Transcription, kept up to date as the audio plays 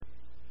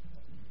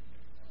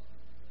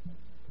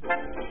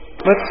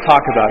Let's talk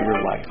about your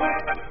life.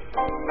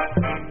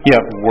 You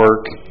have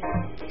work,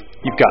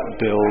 you've got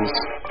bills,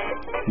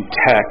 and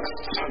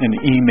texts, and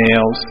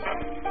emails.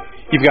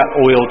 You've got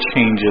oil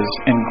changes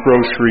and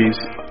groceries.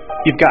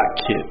 You've got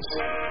kids.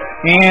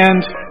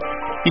 And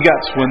you got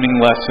swimming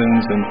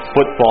lessons and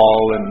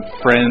football and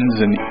friends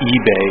and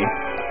eBay.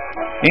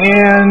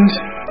 And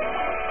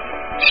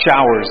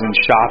showers and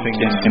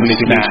shopping and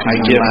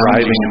vacations,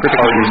 driving and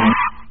partying.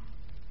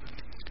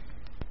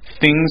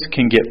 Things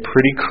can get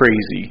pretty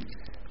crazy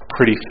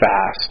pretty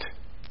fast.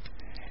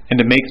 And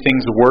to make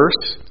things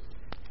worse,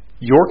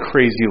 your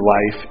crazy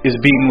life is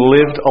being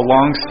lived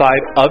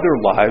alongside other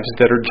lives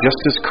that are just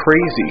as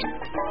crazy.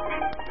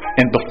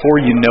 And before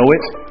you know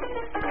it,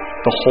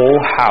 the whole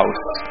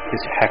house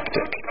is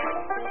hectic.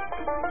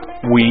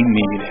 We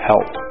need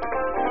help.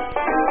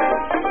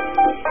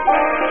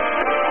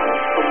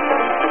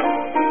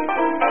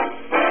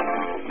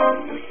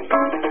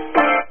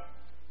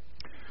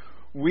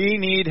 We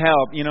need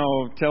help. You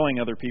know, telling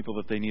other people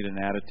that they need an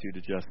attitude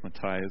adjustment,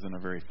 Ty, isn't a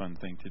very fun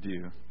thing to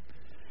do.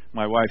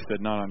 My wife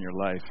said, not on your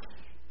life.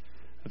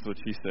 That's what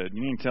she said.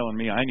 You ain't telling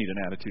me I need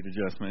an attitude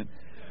adjustment.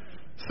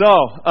 So,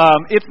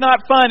 it's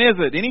not fun, is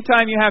it?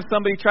 Anytime you have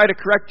somebody try to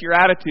correct your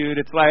attitude,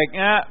 it's like,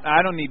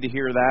 I don't need to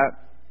hear that.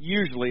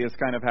 Usually is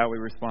kind of how we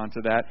respond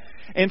to that.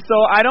 And so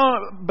I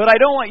don't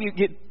want you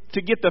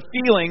to get the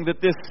feeling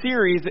that this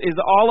series is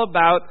all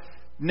about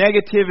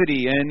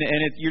negativity and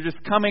you're just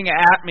coming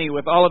at me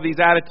with all of these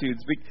attitudes.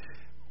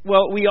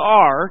 Well, we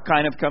are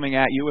kind of coming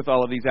at you with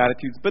all of these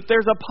attitudes, but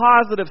there's a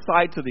positive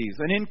side to these,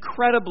 an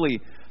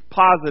incredibly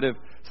positive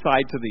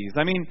side to these.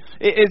 I mean,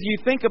 as you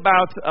think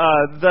about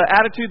the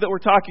attitude that we're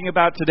talking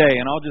about today,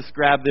 and I'll just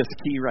grab this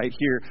key right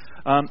here.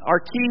 Our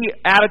key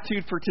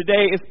attitude for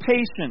today is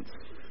patience.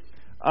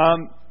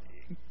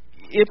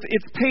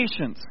 It's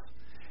patience.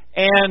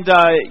 And,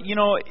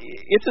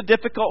 it's a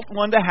difficult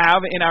one to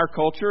have in our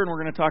culture, and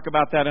we're going to talk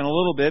about that in a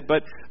little bit.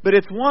 But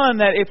it's one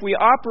that if we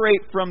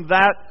operate from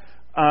that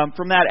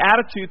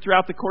attitude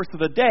throughout the course of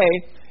the day,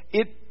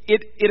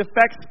 it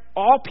affects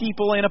all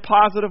people in a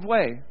positive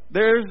way.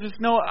 There's just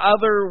no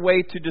other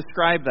way to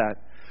describe that.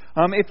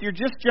 If you're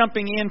just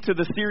jumping into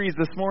the series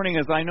this morning,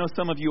 as I know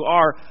some of you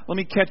are, let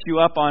me catch you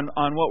up on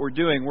what we're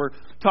doing. We're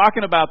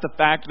talking about the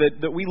fact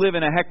that we live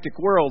in a hectic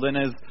world, and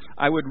as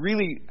I would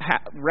really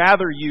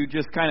rather you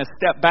just kind of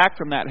step back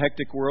from that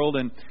hectic world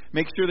and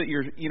make sure that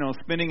you're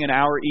spending an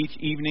hour each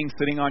evening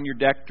sitting on your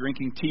deck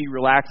drinking tea,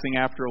 relaxing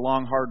after a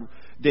long, hard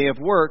day of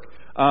work.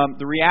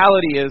 The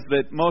reality is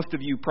that most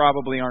of you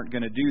probably aren't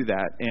going to do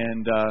that,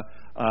 and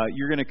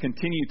you're going to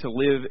continue to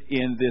live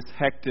in this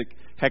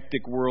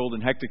hectic world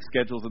and hectic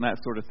schedules and that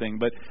sort of thing.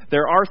 But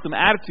there are some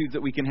attitudes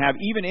that we can have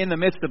even in the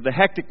midst of the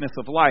hecticness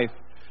of life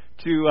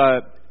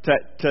to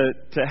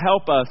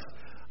help us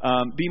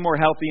be more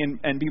healthy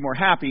and be more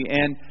happy.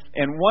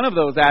 And one of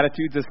those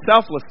attitudes is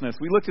selflessness.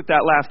 We looked at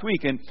that last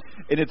week, and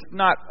it's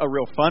not a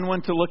real fun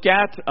one to look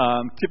at.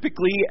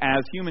 Typically,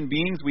 as human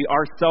beings, we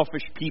are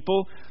selfish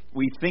people.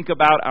 We think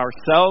about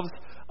ourselves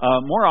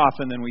more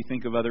often than we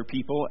think of other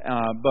people.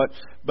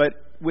 But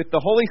with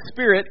the Holy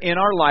Spirit in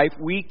our life,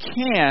 we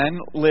can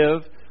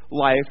live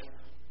life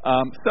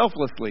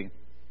selflessly.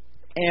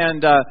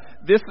 And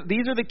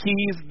these are the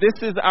keys.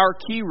 This is our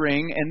key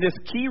ring, and this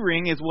key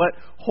ring is what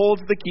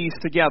holds the keys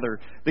together.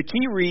 The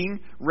key ring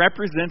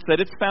represents at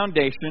its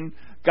foundation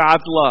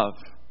God's love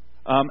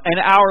and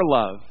our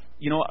love.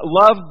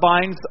 Love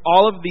binds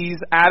all of these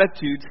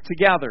attitudes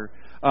together.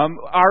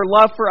 Our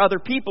love for other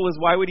people is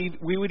why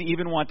we would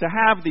even want to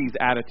have these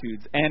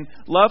attitudes. And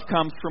love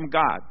comes from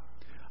God.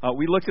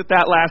 We looked at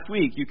that last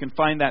week. You can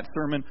find that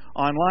sermon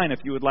online if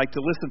you would like to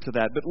listen to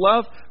that. But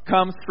love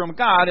comes from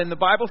God, and the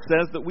Bible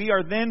says that we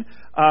are then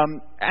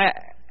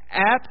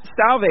at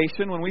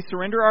salvation, when we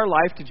surrender our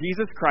life to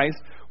Jesus Christ,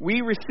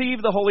 we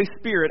receive the Holy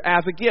Spirit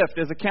as a gift,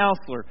 as a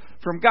counselor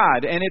from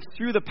God. And it's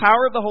through the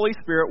power of the Holy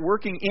Spirit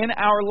working in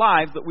our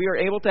lives that we are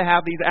able to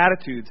have these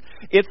attitudes.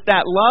 It's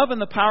that love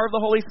and the power of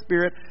the Holy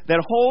Spirit that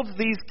holds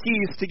these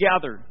keys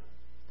together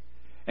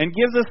and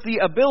gives us the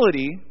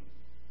ability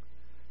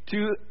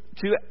to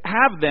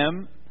have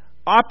them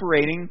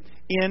operating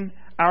in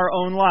our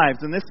own lives.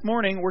 And this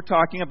morning we're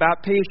talking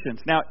about patience.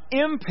 Now,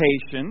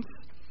 impatience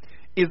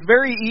is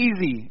very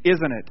easy,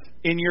 isn't it,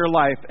 in your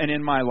life and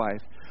in my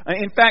life?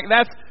 In fact,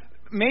 that's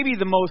maybe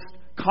the most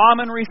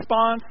common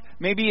response.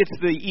 Maybe it's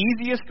the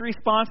easiest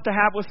response to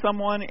have with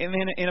someone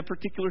in a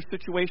particular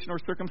situation or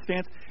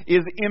circumstance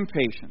is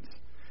impatience.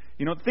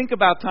 Think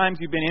about times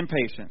you've been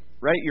impatient,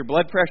 right? Your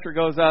blood pressure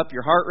goes up,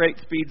 your heart rate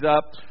speeds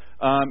up,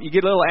 you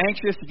get a little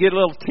anxious, you get a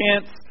little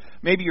tense,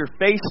 maybe your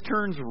face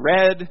turns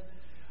red.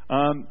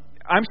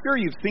 I'm sure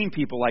you've seen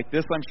people like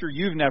this. I'm sure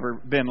you've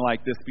never been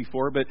like this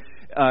before. But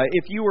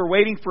if you were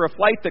waiting for a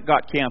flight that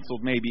got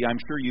canceled, maybe I'm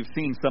sure you've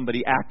seen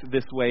somebody act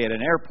this way at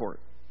an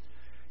airport.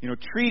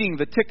 Treating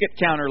the ticket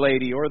counter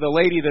lady or the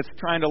lady that's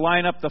trying to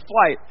line up the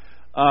flight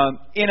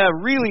in a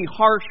really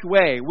harsh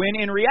way,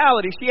 when in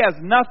reality she has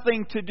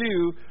nothing to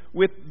do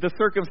with the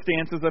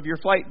circumstances of your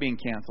flight being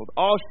canceled.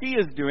 All she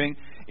is doing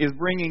is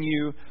bringing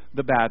you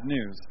the bad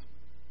news.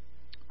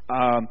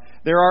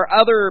 There are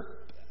other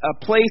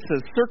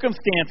places,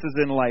 circumstances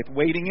in life,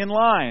 waiting in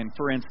line,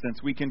 for instance.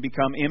 We can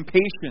become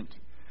impatient.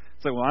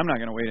 It's well, I'm not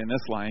going to wait in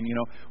this line.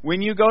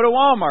 When you go to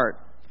Walmart,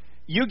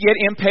 you get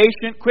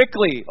impatient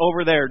quickly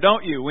over there,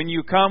 don't you? When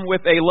you come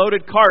with a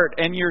loaded cart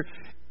and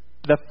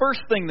the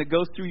first thing that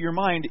goes through your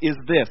mind is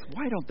this: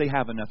 why don't they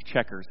have enough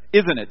checkers?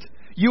 Isn't it?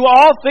 You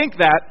all think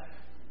that.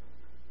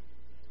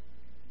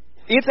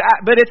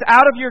 But it's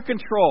out of your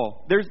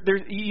control.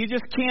 You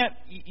just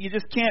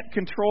can't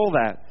control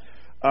that.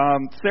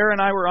 Sarah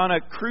and I were on a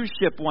cruise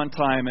ship one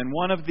time, and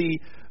one of the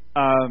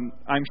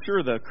I'm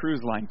sure the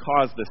cruise line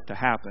caused this to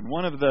happen.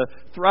 One of the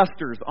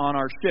thrusters on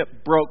our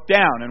ship broke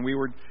down, and we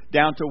were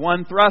down to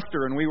one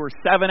thruster, and we were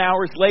 7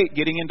 hours late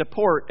getting into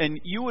port, and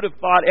you would have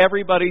thought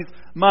everybody's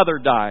mother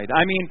died.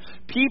 I mean,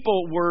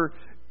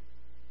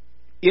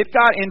 it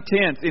got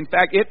intense. In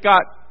fact, it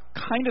got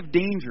kind of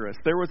dangerous.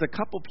 There was a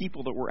couple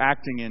people that were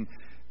acting in,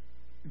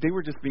 they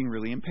were just being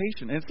really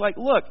impatient. And it's like,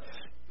 look,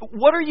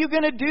 what are you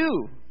going to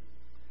do?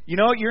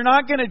 You're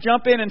not going to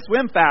jump in and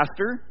swim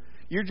faster.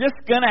 You're just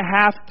going to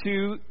have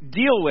to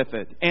deal with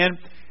it.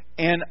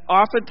 And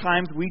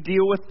oftentimes we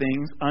deal with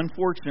things,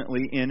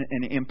 unfortunately, in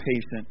an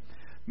impatient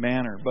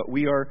manner. But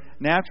we are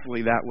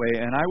naturally that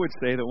way. And I would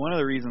say that one of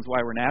the reasons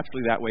why we're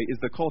naturally that way is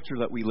the culture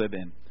that we live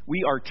in.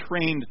 We are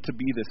trained to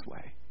be this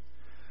way.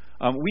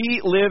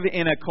 We live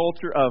in a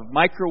culture of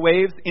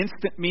microwaves,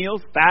 instant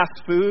meals,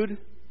 fast food,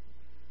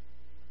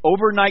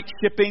 overnight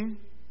shipping,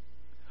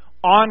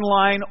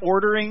 online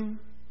ordering.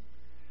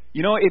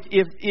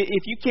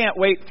 If you can't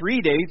wait 3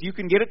 days, you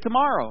can get it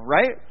tomorrow,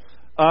 right?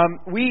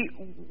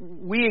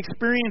 We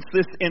experience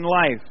this in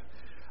life.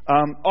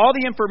 All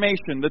the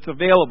information that's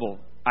available,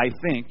 I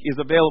think, is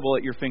available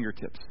at your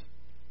fingertips.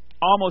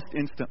 Almost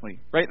instantly,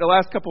 right? The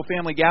last couple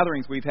family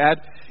gatherings we've had,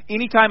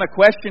 anytime a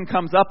question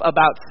comes up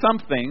about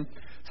something,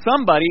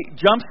 somebody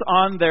jumps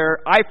on their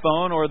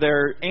iPhone or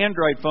their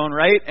Android phone,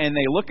 right? And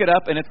they look it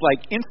up, and it's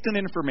like instant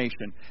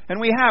information. And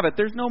we have it.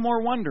 There's no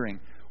more wondering.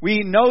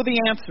 We know the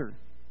answer.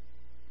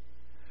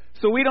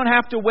 So we don't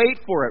have to wait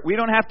for it. We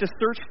don't have to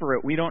search for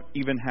it. We don't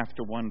even have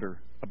to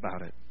wonder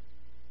about it.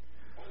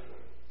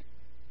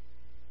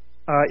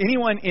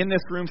 Anyone in this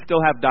room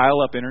still have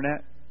dial-up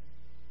internet?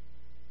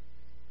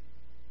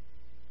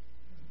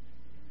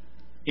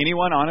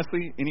 Anyone,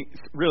 honestly?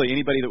 Really,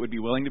 anybody that would be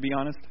willing to be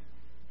honest?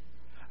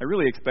 I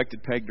really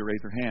expected Peg to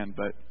raise her hand,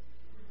 but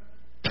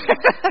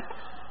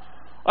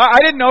I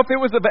didn't know if it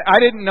was I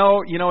didn't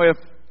know, if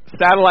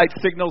satellite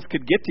signals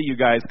could get to you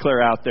guys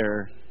clear out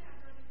there.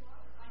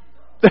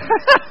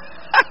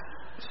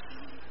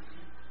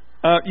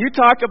 You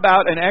talk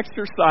about an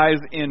exercise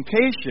in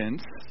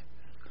patience.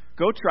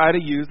 Go try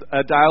to use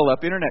a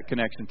dial-up internet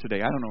connection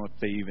today. I don't know if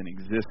they even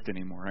exist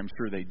anymore. I'm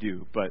sure they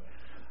do, but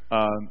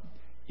and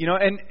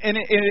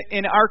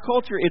in our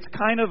culture, it's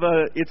kind of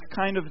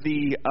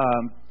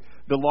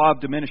the law of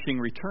diminishing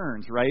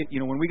returns, right?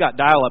 When we got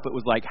dial-up, it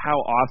was like, how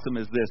awesome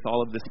is this?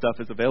 All of this stuff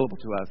is available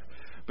to us.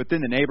 But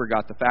then the neighbor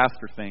got the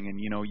faster thing, and,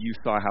 you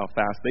saw how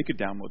fast they could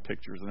download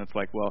pictures. And it's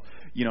like, well,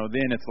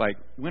 then it's like,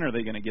 when are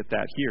they going to get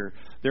that here?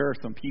 There are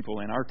some people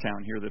in our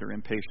town here that are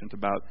impatient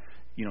about,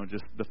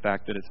 just the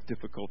fact that it's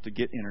difficult to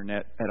get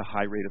internet at a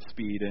high rate of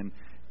speed,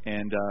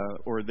 and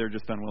or they're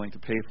just unwilling to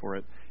pay for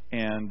it.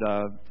 And,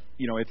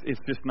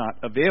 it's just not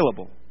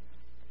available.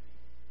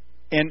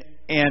 And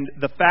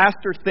the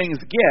faster things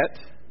get,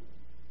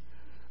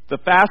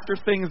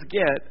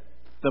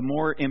 the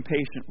more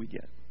impatient we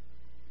get.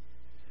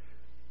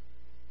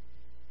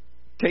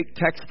 Take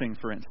texting,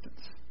 for instance,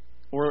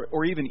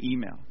 or even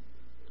email.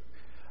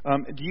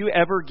 Do you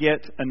ever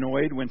get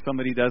annoyed when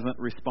somebody doesn't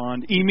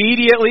respond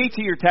immediately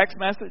to your text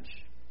message?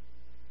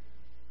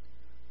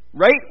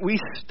 Right? We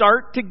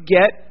start to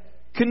get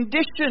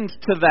conditioned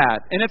to that.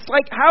 And it's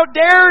like, how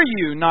dare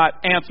you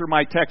not answer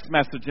my text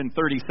message in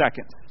 30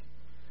 seconds?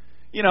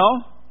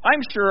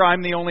 I'm sure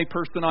I'm the only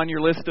person on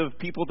your list of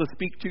people to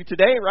speak to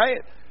today,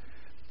 right?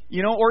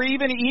 Or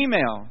even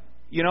email.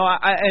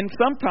 And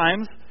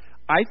sometimes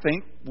I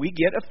think we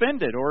get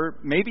offended, or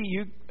maybe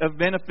you have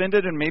been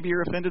offended, and maybe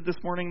you're offended this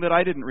morning that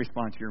I didn't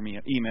respond to your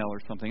email or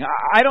something.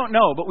 I don't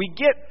know, but we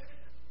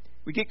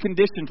get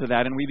conditioned to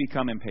that, and we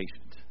become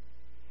impatient.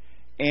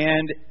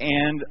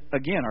 And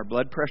again, our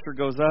blood pressure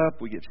goes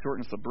up, we get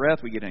shortness of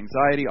breath, we get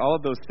anxiety, all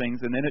of those things,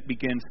 and then it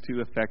begins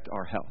to affect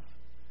our health.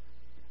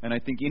 And I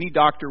think any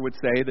doctor would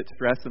say that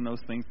stress and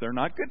those things, they're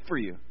not good for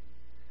you.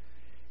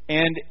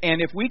 And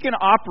if we can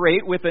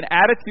operate with an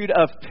attitude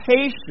of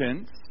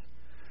patience,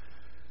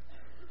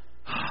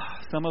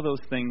 some of those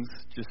things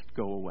just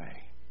go away.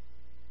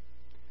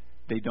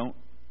 They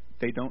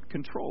don't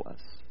control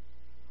us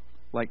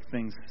like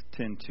things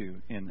tend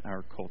to in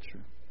our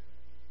culture.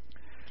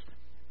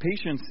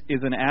 Patience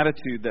is an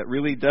attitude that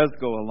really does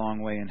go a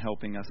long way in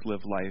helping us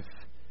live life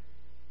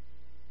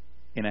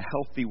in a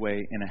healthy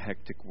way in a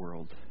hectic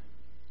world.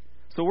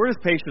 So where does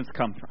patience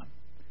come from?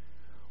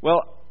 Well,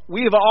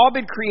 we have all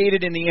been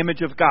created in the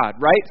image of God,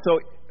 right?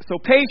 So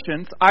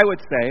patience, I would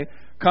say,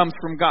 comes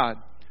from God.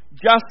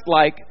 Just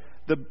like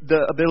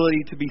the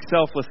ability to be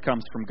selfless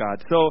comes from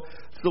God. So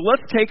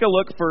let's take a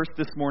look first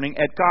this morning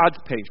at God's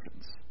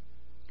patience.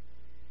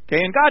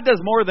 Okay, and God does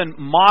more than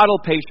model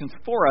patience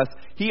for us.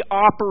 He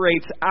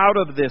operates out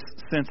of this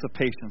sense of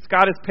patience.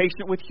 God is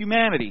patient with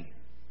humanity.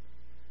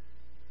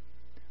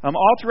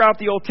 All throughout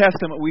the Old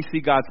Testament, we see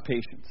God's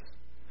patience.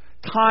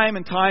 Time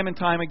and time and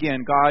time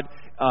again, God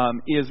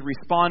is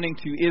responding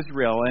to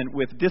Israel, and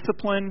with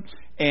discipline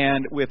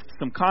and with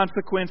some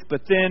consequence,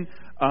 but then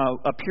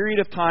a period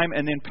of time,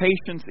 and then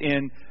patience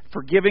in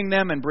forgiving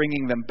them and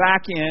bringing them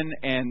back in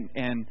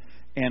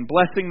and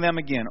blessing them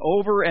again,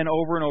 over and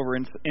over and over.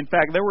 In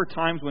fact, there were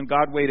times when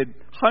God waited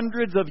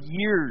hundreds of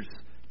years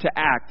to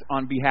act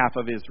on behalf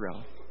of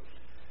Israel.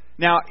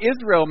 Now,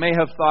 Israel may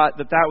have thought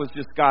that was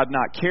just God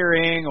not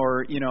caring,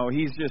 or,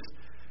 He's just,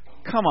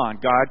 come on,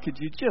 God, could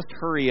you just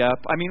hurry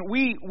up? I mean,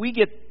 we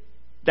get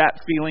that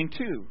feeling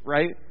too,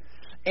 right?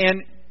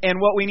 And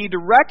what we need to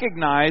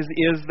recognize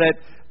is that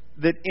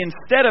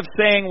instead of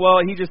saying, well,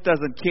 He just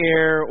doesn't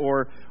care,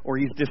 or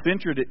He's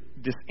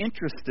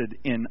disinterested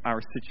in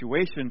our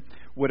situation,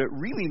 what it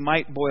really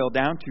might boil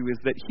down to is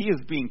that He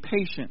is being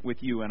patient with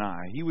you and I.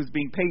 He was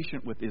being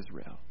patient with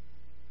Israel.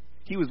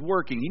 He was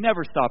working. He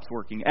never stops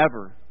working,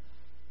 ever.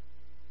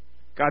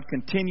 God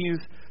continues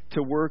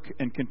to work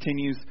and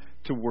continues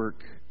to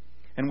work.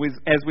 And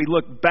as we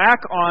look back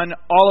on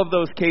all of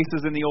those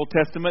cases in the Old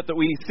Testament that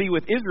we see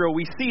with Israel,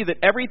 we see that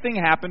everything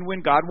happened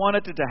when God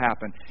wanted it to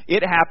happen.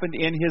 It happened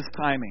in His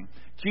timing.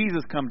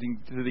 Jesus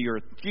coming to the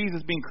earth,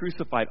 Jesus being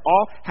crucified,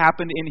 all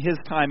happened in His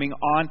timing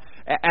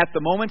at the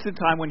moments in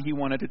time when He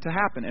wanted it to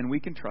happen. And we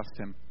can trust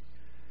Him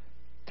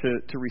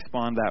to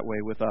respond that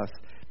way with us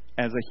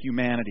as a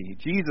humanity.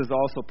 Jesus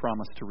also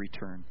promised to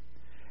return.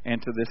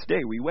 And to this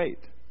day we wait.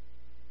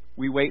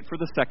 We wait for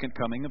the second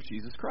coming of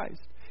Jesus Christ.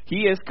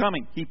 He is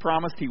coming. He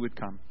promised He would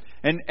come.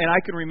 And I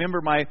can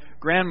remember my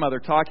grandmother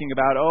talking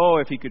about,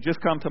 if He could just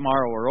come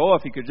tomorrow, or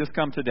if He could just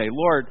come today.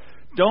 Lord,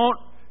 don't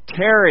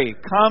tarry,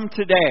 come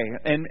today.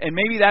 And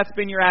maybe that's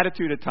been your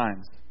attitude at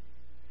times.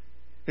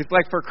 It's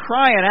like, for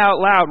crying out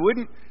loud,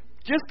 wouldn't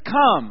just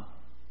come.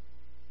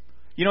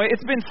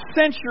 It's been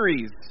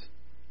centuries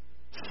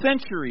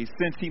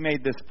since He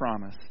made this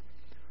promise.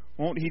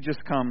 Won't He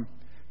just come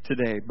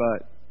today?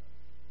 But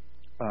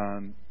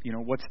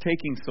what's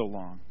taking so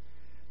long?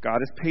 God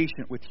is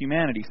patient with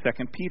humanity.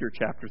 2 Peter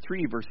chapter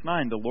 3, verse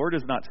 9. The Lord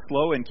is not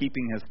slow in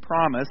keeping His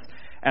promise,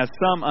 as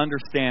some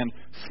understand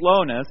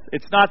slowness.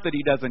 It's not that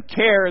He doesn't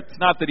care. It's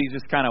not that He's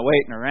just kind of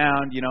waiting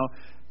around,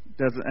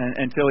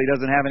 until He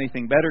doesn't have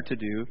anything better to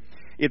do.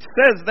 It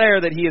says there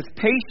that He is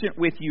patient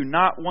with you,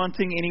 not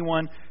wanting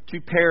anyone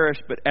to perish,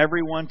 but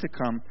everyone to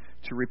come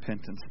to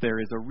repentance. There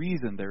is a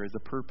reason, there is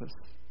a purpose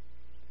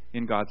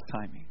in God's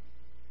timing.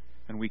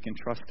 And we can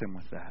trust Him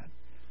with that.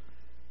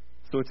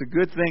 So it's a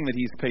good thing that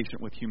He's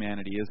patient with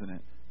humanity, isn't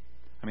it?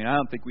 I mean, I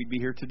don't think we'd be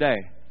here today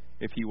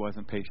if He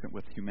wasn't patient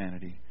with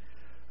humanity.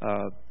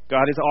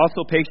 God is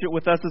also patient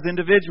with us as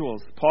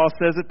individuals. Paul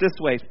says it this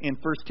way in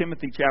 1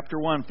 Timothy chapter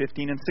 1,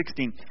 15 and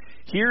 16.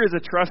 Here is a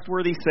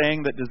trustworthy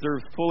saying that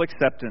deserves full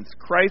acceptance.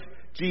 Christ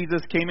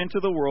Jesus came into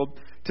the world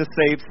to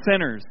save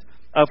sinners,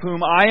 of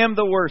whom I am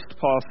the worst,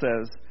 Paul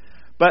says.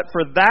 But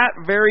for that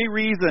very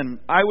reason,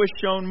 I was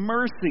shown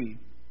mercy,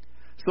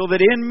 so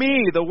that in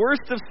me, the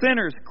worst of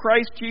sinners,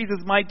 Christ Jesus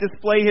might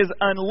display His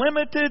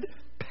unlimited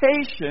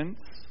patience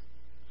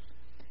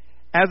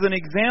as an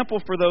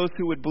example for those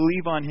who would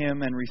believe on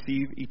Him and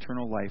receive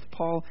eternal life.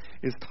 Paul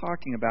is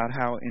talking about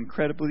how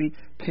incredibly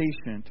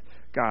patient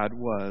God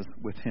was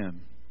with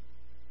him.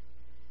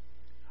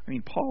 I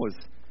mean, Paul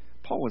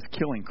was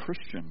killing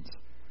Christians.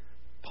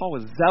 Paul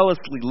was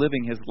zealously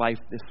living his life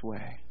this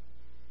way.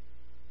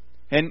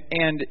 And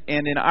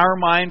in our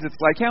minds, it's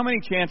like, how many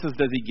chances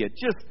does he get?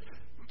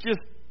 Just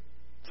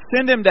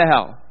send him to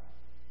hell.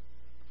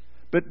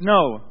 But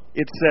no,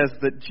 it says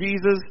that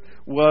Jesus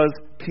was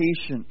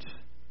patient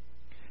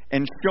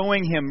and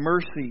showing him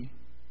mercy.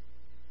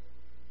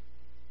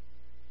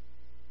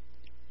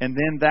 And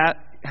then that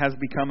has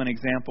become an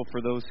example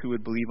for those who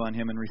would believe on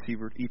Him and receive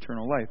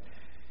eternal life.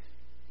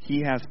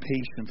 He has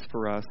patience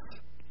for us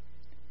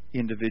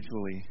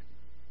individually.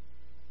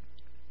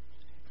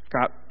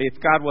 If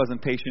God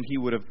wasn't patient, He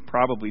would have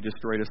probably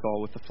destroyed us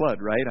all with the flood,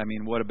 right? I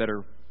mean, what a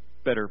better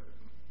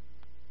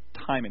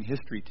time in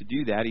history to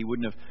do that. He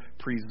wouldn't have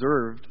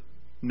preserved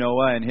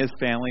Noah and his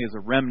family as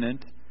a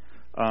remnant.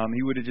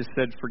 He would have just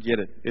said, forget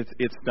it.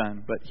 It's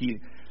done. But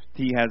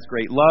He has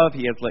great love.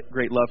 He has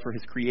great love for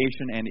His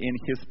creation, and in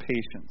His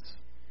patience,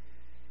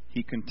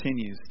 He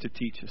continues to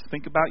teach us.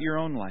 Think about your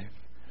own life.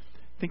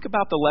 Think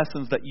about the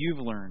lessons that you've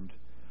learned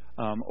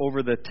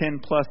over the 10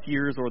 plus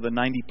years or the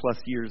 90 plus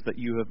years that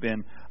you have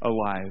been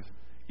alive.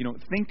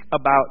 Think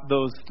about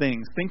those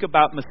things. Think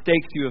about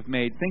mistakes you have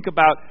made. Think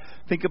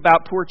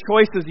about poor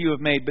choices you have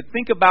made. But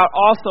think about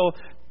also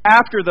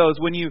after those,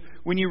 when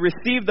you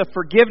received the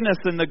forgiveness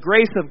and the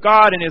grace of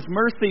God and His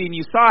mercy, and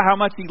you saw how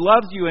much He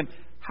loves you and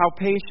how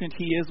patient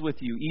He is with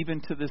you, even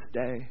to this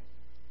day.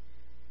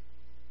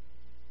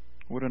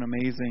 What an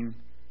amazing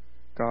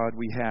God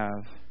we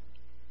have.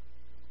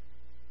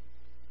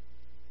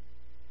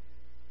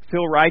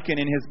 Phil Ryken,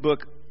 in his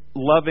book,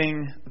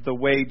 Loving the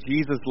Way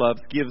Jesus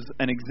Loves, gives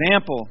an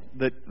example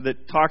that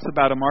talks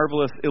about a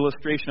marvelous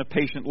illustration of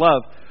patient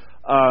love.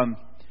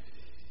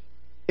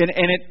 And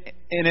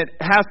it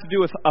has to do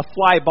with a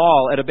fly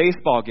ball at a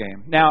baseball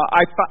game. Now,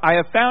 I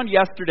have found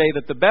yesterday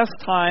that the best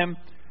time,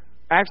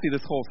 actually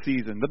this whole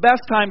season, the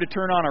best time to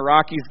turn on a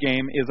Rockies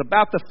game is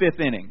about the 5th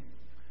inning,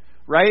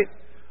 right?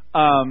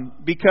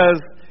 Because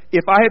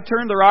if I had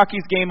turned the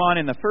Rockies game on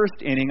in the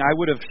 1st inning, I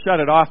would have shut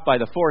it off by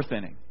the 4th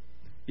inning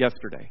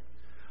yesterday.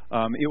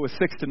 It was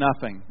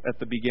 6-0 at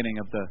the beginning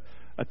of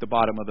at the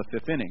bottom of the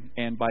 5th inning,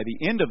 and by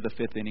the end of the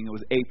 5th inning, it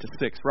was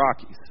 8-6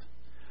 Rockies.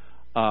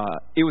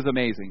 It was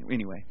amazing.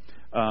 Anyway,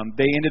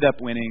 they ended up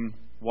winning,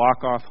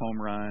 walk-off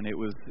home run. It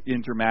was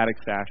in dramatic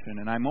fashion,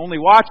 and I'm only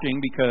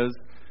watching because,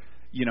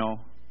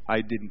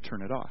 I didn't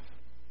turn it off.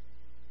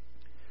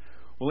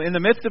 Well, in the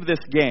midst of this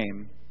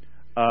game,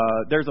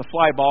 there's a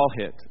fly ball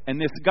hit, and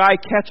this guy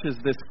catches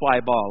this fly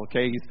ball.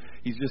 Okay,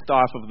 he's just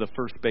off of the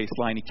first base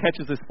line. He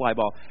catches this fly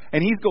ball,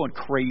 and he's going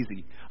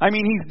crazy. I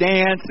mean, he's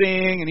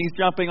dancing and he's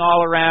jumping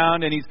all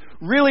around, and he's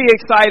really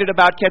excited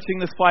about catching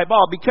this fly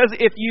ball. Because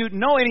if you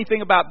know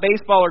anything about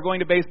baseball or going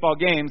to baseball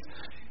games,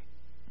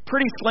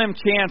 pretty slim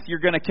chance you're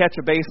going to catch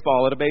a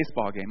baseball at a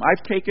baseball game.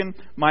 I've taken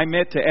my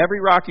mitt to every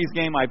Rockies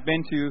game I've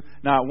been to.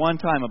 Not one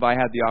time have I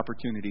had the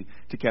opportunity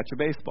to catch a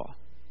baseball.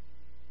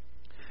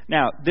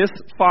 Now, this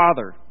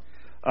father,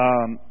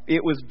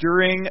 it was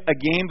during a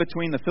game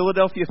between the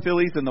Philadelphia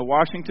Phillies and the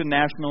Washington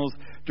Nationals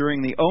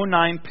during the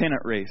 2009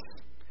 pennant race.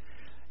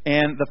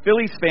 And the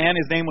Phillies fan,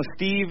 his name was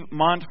Steve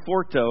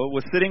Montforto,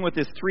 was sitting with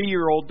his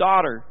 3-year-old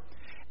daughter.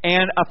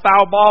 And a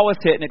foul ball was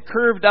hit, and it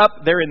curved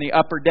up there in the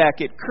upper deck.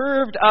 It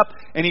curved up,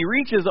 and he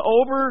reaches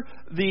over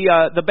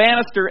the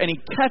banister, and he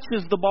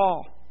catches the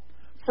ball.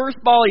 First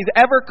ball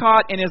he's ever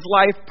caught in his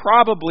life,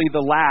 probably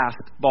the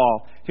last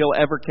ball he'll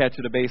ever catch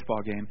at a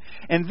baseball game.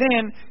 And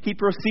then he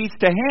proceeds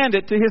to hand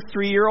it to his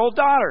 3-year-old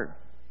daughter.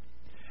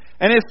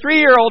 And his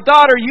 3-year-old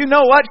daughter, you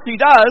know what she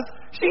does?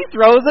 She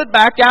throws it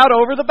back out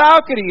over the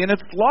balcony, and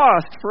it's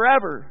lost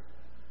forever.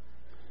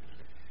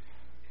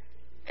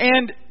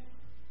 And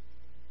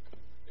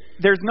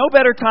there's no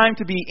better time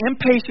to be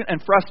impatient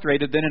and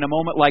frustrated than in a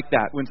moment like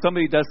that, when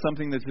somebody does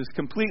something that's just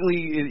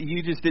completely,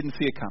 you just didn't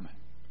see it coming.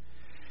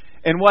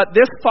 And what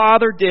this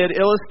father did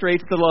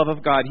illustrates the love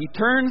of God. He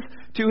turns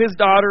to his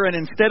daughter, and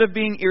instead of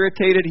being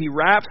irritated, he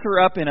wraps her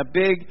up in a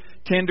big,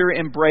 tender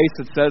embrace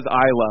and says,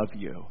 I love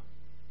you.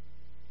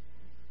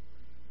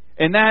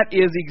 And that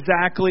is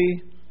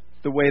exactly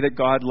the way that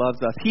God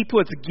loves us. He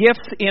puts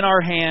gifts in our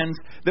hands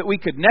that we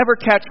could never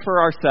catch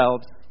for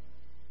ourselves.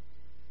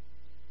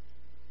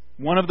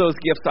 One of those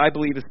gifts, I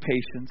believe, is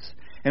patience.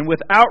 And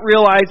without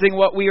realizing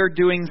what we are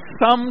doing,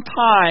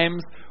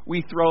 sometimes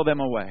we throw them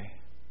away.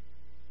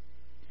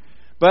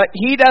 But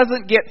He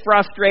doesn't get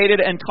frustrated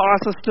and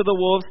toss us to the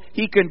wolves.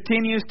 He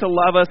continues to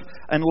love us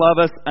and love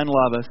us and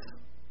love us.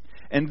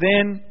 And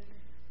then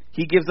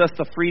He gives us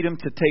the freedom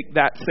to take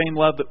that same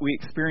love that we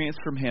experience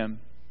from Him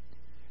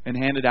and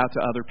hand it out to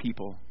other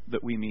people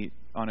that we meet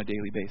on a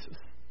daily basis.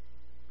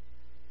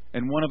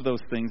 And one of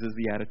those things is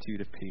the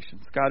attitude of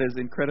patience. God is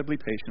incredibly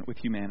patient with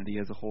humanity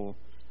as a whole.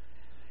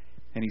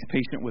 And He's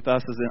patient with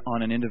us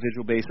on an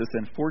individual basis.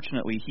 And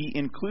fortunately, He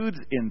includes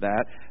in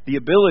that the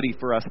ability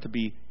for us to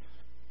be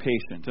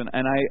patient.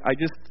 And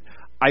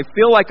I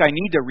feel like I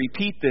need to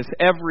repeat this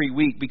every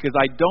week, because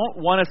I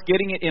don't want us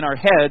getting it in our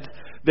heads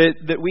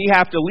that we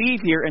have to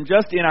leave here and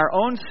just in our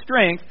own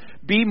strength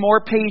be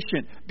more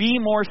patient, be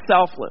more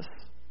selfless.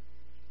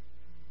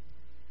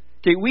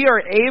 Okay, we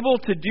are able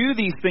to do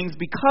these things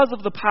because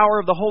of the power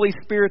of the Holy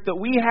Spirit that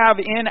we have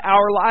in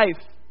our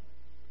life.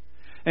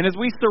 And as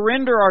we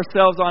surrender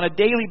ourselves on a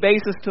daily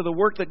basis to the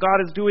work that God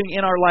is doing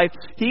in our life,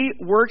 He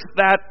works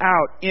that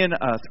out in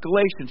us.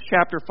 Galatians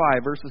chapter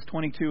 5, verses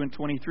 22 and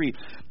 23.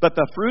 But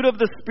the fruit of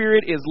the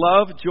Spirit is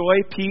love, joy,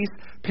 peace,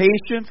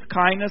 patience,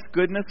 kindness,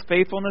 goodness,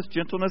 faithfulness,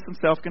 gentleness, and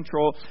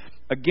self-control.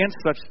 Against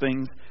such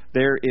things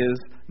there is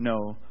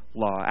no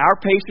law. Our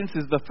patience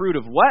is the fruit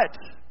of what?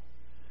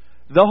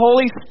 The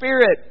Holy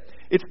Spirit.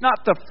 It's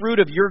not the fruit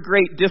of your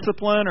great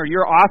discipline or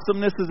your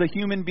awesomeness as a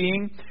human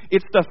being.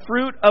 It's the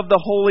fruit of the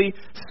Holy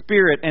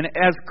Spirit. And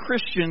as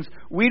Christians,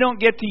 we don't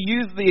get to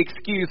use the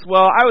excuse,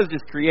 well, I was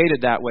just created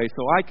that way,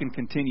 so I can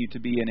continue to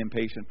be an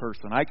impatient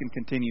person. I can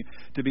continue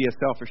to be a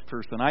selfish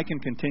person. I can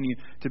continue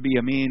to be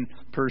a mean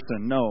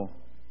person. No.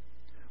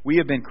 We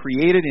have been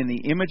created in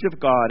the image of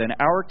God, and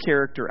our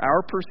character,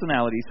 our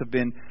personalities have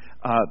been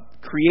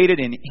created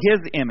in His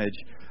image,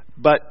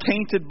 but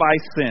tainted by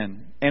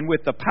sin. And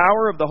with the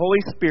power of the Holy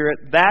Spirit,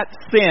 that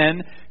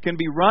sin can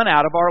be run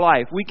out of our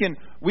life. We can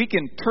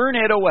turn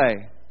it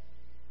away.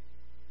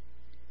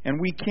 And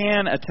we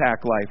can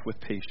attack life with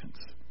patience.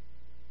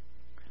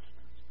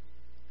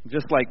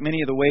 Just like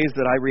many of the ways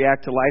that I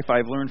react to life,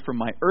 I've learned from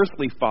my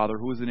earthly father,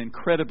 who was an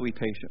incredibly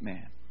patient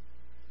man.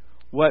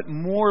 What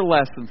more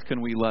lessons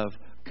can we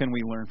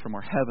learn from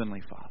our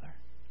heavenly Father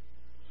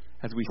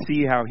as we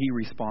see how He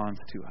responds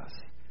to us?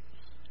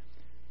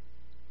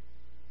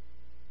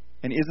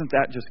 And isn't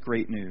that just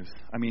great news?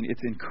 I mean,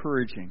 it's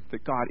encouraging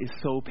that God is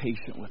so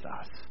patient with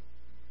us.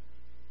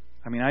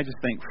 I mean, I just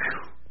think,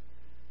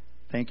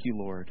 thank you,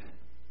 Lord.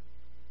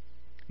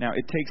 Now,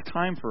 it takes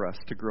time for us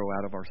to grow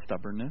out of our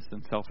stubbornness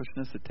and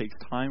selfishness. It takes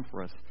time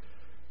for us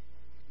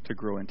to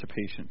grow into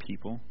patient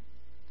people.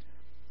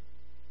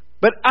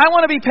 But I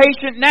want to be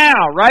patient now,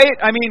 right?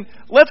 I mean,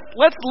 let's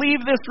leave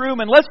this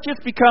room and let's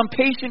just become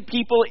patient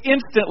people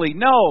instantly.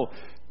 No,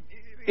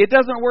 it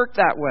doesn't work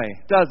that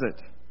way, does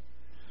it?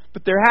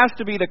 But there has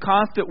to be the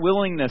constant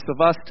willingness of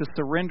us to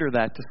surrender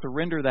that, to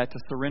surrender that, to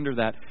surrender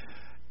that.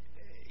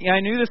 Yeah, I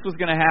knew this was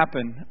going to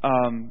happen.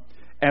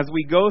 As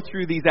we go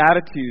through these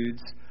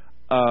attitudes,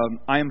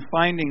 I am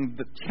finding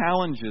the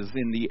challenges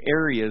in the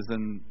areas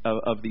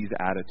of these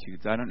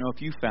attitudes. I don't know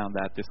if you found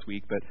that this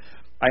week, but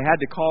I had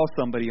to call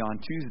somebody on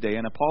Tuesday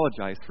and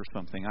apologize for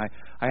something.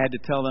 I had to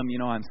tell them,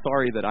 I'm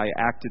sorry that I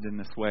acted in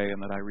this way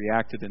and that I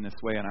reacted in this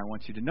way, and I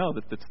want you to know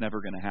that that's never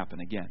going to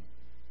happen again.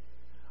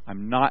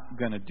 I'm not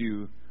going to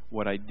do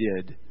what I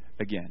did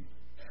again.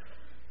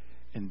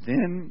 And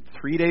then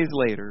 3 days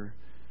later,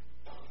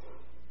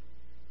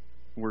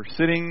 we're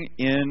sitting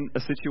in a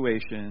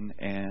situation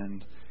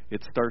and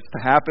it starts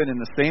to happen in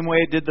the same way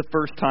it did the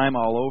first time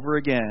all over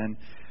again.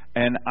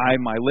 And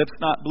my lip's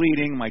not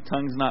bleeding, my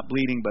tongue's not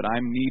bleeding, but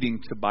I'm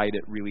needing to bite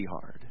it really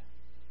hard.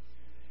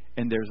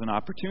 And there's an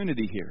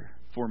opportunity here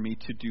for me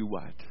to do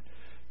what?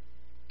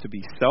 To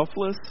be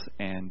selfless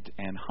and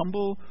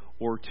humble,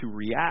 or to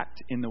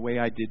react in the way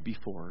I did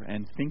before.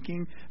 And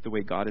thinking the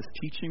way God is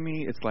teaching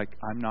me, it's like,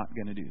 I'm not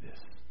going to do this.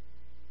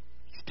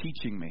 He's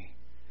teaching me.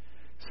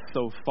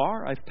 So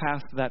far, I've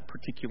passed that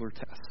particular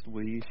test.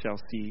 We shall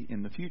see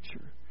in the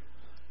future.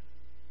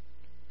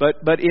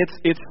 But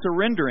it's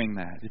surrendering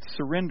that. It's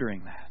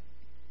surrendering that.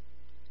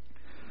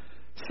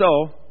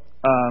 So,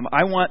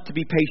 I want to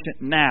be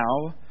patient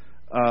now.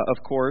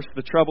 Of course,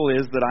 the trouble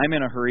is that I'm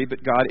in a hurry,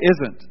 but God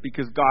isn't,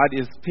 because God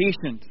is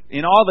patient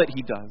in all that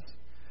He does.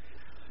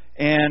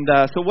 And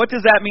so what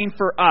does that mean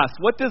for us?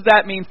 What does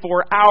that mean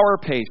for our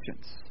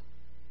patience?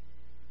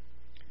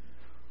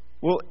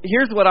 Well,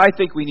 here's what I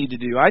think we need to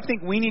do. I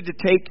think we need to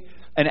take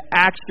an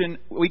action.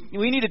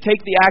 We need to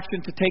take the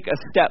action to take a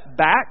step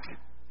back.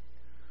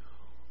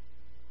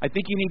 I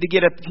think you need to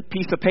get a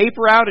piece of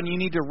paper out and you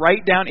need to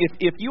write down,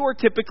 if you are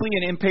typically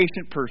an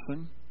impatient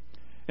person,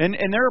 and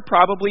there are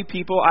probably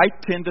people, I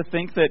tend to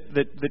think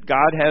that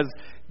God has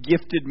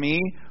gifted me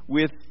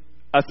with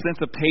a sense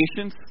of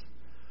patience.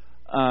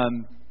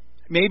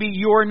 Maybe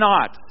you're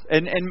not.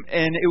 And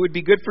it would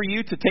be good for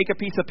you to take a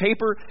piece of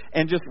paper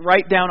and just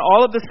write down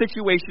all of the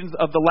situations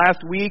of the last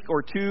week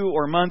or two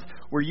or month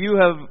where you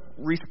have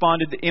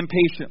responded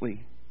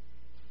impatiently.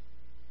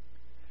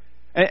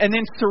 And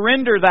then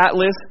surrender that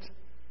list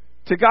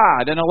to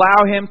God and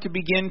allow Him to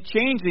begin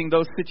changing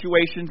those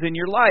situations in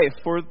your life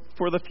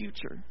for the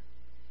future.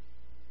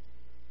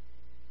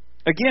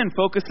 Again,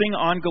 focusing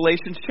on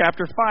Galatians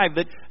chapter 5,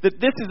 that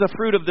this is a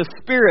fruit of the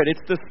Spirit.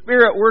 It's the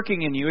Spirit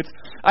working in you.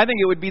 I think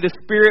it would be the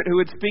Spirit who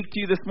would speak to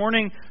you this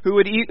morning, who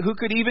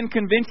could even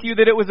convince you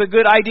that it was a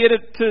good idea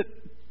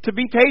to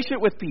be patient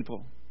with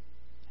people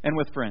and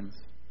with friends.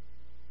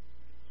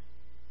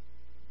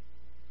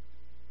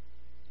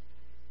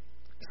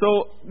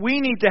 So we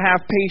need to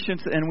have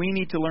patience, and we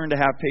need to learn to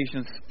have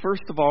patience,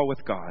 first of all,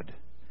 with God.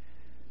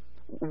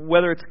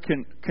 Whether it's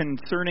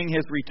concerning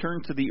His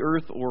return to the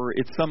earth or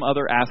it's some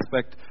other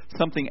aspect,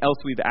 something else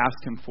we've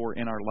asked Him for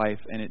in our life,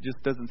 and it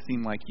just doesn't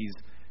seem like He's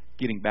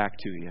getting back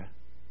to you.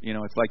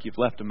 It's like you've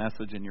left a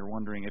message and you're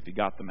wondering if He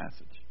got the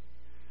message.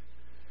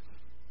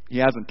 He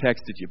hasn't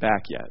texted you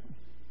back yet.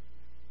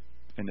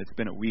 And it's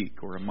been a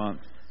week or a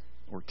month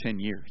or 10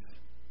 years.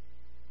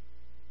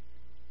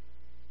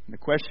 And the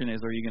question is,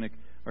 are you going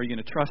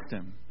to trust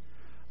Him?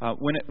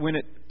 When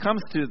it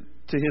comes to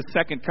His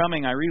second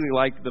coming, I really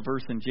like the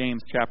verse in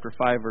James chapter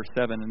 5, verse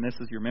 7, and this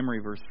is your memory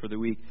verse for the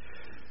week.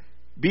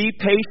 Be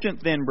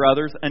patient then,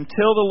 brothers,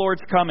 until the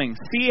Lord's coming.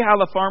 See how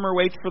the farmer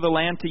waits for the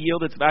land to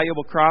yield its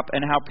valuable crop,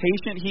 and how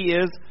patient he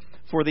is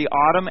for the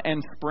autumn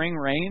and spring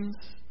rains.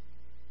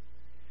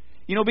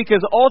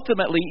 Because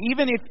ultimately,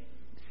 even if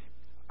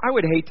I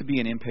would hate to be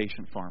an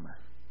impatient farmer.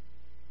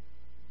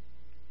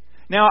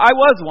 Now, I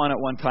was one at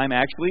one time,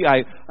 actually.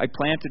 I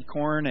planted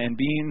corn and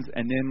beans,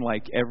 and then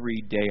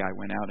every day I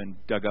went out and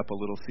dug up a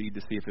little seed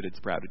to see if it had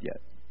sprouted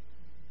yet.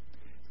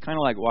 It's kind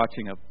of like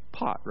watching a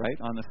pot, right,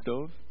 on the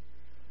stove.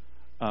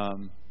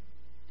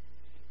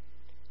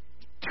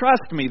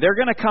 Trust me, they're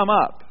going to come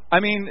up. I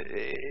mean,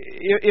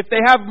 if they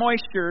have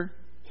moisture,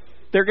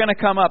 they're going to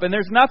come up. And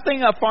there's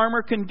nothing a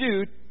farmer can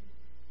do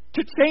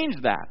to change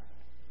that.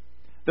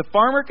 The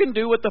farmer can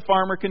do what the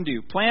farmer can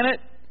do. Plant it,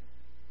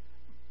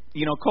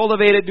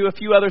 cultivate it, do a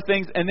few other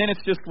things, and then it's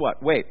just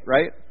what? Wait,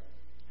 right?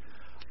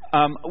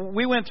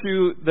 We went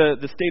through the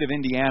state of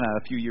Indiana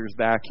a few years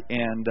back,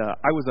 and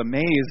I was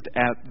amazed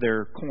at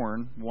their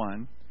corn,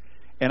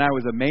 and I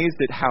was amazed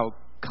at how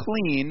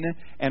clean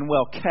and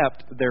well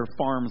kept their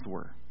farms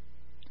were.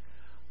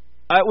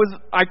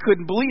 I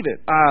couldn't believe it.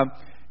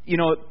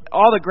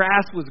 all the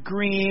grass was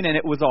green and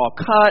it was all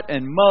cut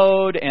and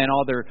mowed and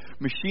all their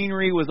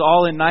machinery was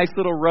all in nice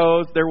little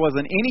rows. There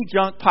wasn't any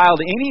junk piled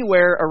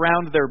anywhere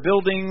around their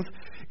buildings.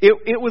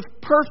 It was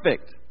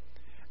perfect.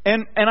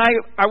 And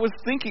I was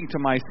thinking to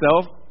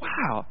myself,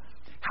 wow,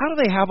 how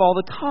do they have all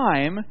the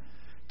time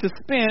to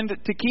spend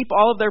to keep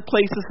all of their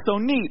places so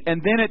neat?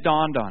 And then it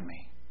dawned on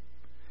me.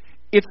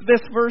 It's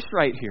this verse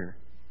right here.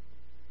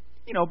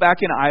 Back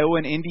in Iowa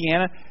and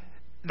Indiana,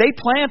 they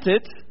plant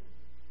it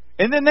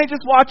and then they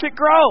just watch it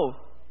grow.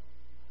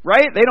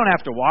 Right? They don't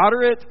have to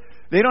water it.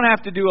 They don't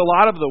have to do a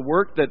lot of the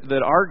work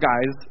that our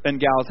guys and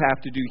gals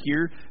have to do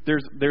here.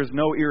 There's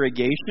no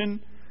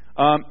irrigation.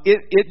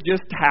 It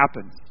just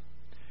happens.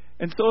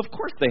 And so, of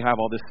course, they have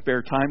all this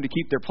spare time to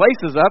keep their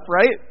places up,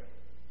 right?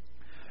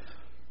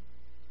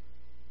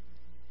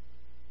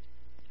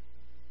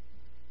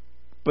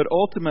 But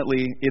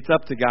ultimately, it's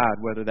up to God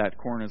whether that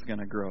corn is going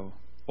to grow.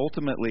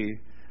 Ultimately,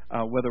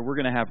 whether we're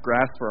going to have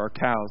grass for our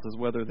cows is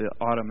whether the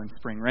autumn and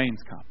spring rains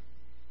come.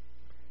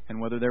 And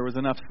whether there was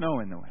enough snow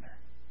in the winter.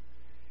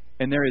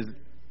 And there is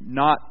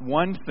not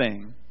one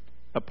thing,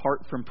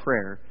 apart from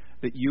prayer,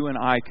 that you and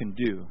I can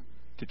do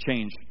to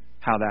change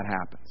how that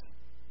happens.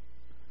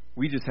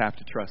 We just have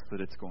to trust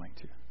that it's going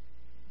to.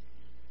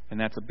 And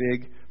that's a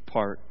big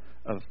part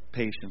of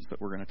patience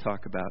that we're going to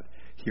talk about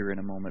here in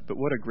a moment. But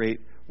what a great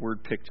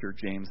word picture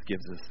James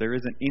gives us. There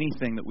isn't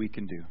anything that we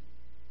can do.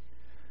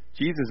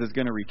 Jesus is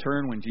going to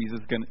return when Jesus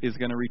is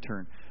going to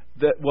return.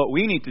 What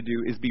we need to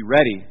do is be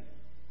ready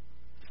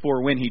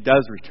for when He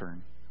does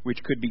return,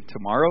 which could be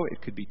tomorrow,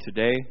 it could be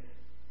today,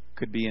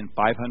 could be in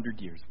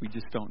 500 years. We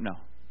just don't know.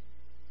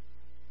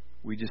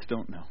 We just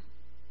don't know.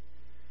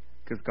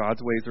 Because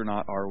God's ways are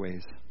not our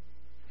ways.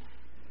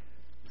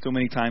 So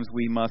many times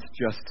we must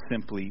just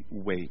simply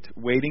wait.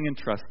 Waiting and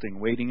trusting,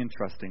 waiting and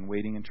trusting,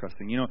 waiting and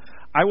trusting.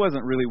 I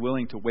wasn't really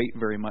willing to wait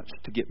very much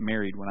to get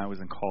married when I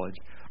was in college.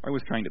 I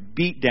was trying to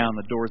beat down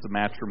the doors of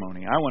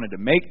matrimony. I wanted to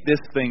make this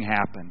thing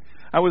happen.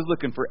 I was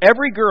looking for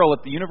every girl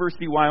at the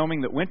University of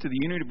Wyoming that went to the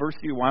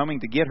University of Wyoming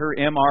to get her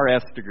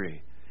MRS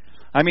degree.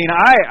 I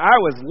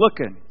was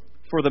looking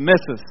for the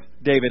Mrs.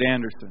 David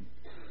Anderson,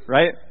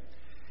 right?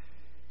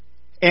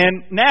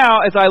 And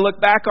now, as I look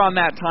back on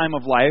that time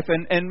of life,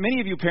 and many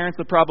of you parents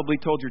have probably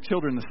told your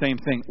children the same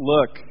thing.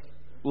 Look,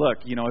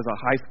 as a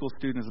high school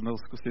student, as a middle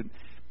school student,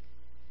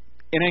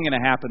 it ain't going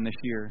to happen this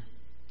year.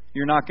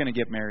 You're not going to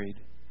get married.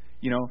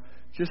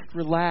 Just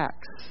relax.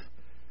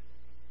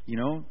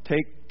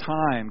 Take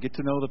time, get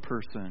to know the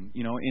person.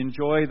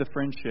 Enjoy the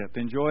friendship,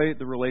 enjoy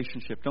the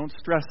relationship. Don't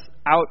stress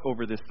out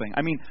over this thing.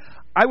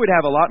 I would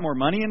have a lot more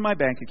money in my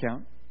bank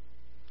account.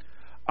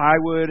 I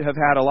would have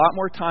had a lot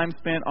more time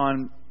spent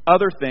on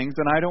other things,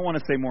 and I don't want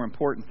to say more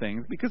important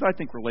things because I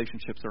think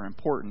relationships are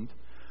important.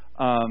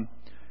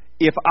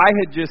 If I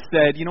had just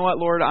said, you know what,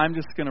 Lord, I'm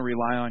just going to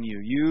rely on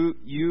you.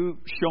 You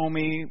show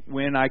me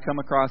when I come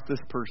across this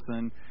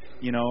person,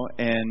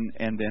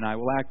 and then I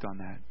will act on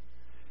that.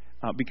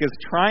 Because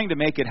trying to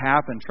make it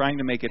happen,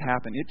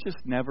 it just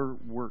never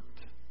worked.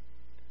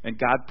 And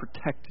God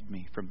protected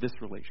me from this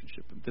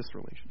relationship and this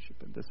relationship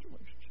and this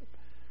relationship.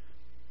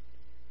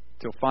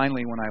 Till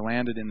finally, when I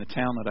landed in the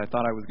town that I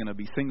thought I was going to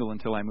be single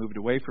until I moved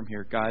away from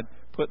here, God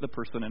put the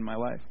person in my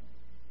life.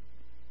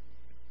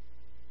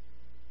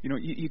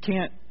 You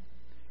can't,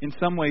 in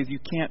some ways, you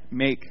can't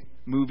make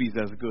movies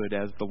as good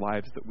as the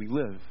lives that we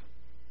live.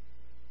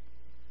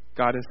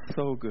 God is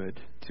so good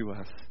to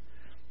us.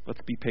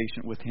 Let's be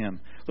patient with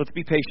Him. Let's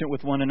be patient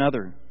with one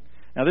another.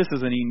 Now, this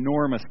is an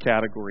enormous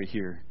category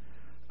here.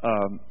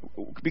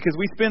 Because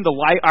we spend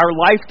our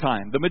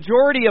lifetime, the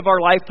majority of our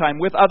lifetime,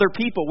 with other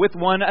people, with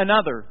one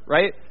another,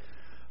 right?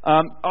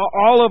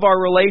 All of our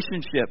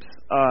relationships.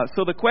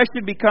 So the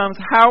question becomes,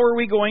 how are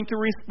we going to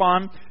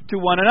respond to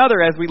one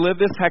another as we live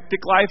this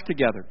hectic life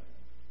together?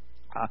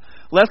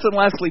 Les and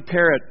Leslie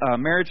Parrott,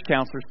 marriage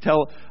counselors,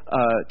 tell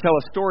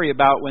a story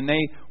about when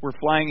they were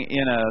flying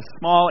in a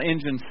small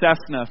engine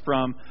Cessna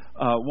from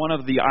one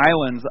of the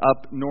islands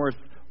up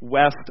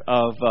northwest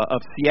of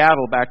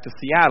Seattle back to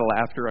Seattle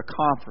after a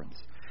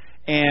conference.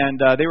 And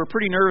they were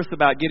pretty nervous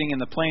about getting in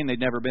the plane. They'd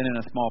never been in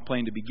a small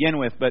plane to begin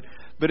with. But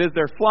as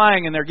they're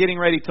flying and they're getting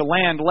ready to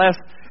land, Les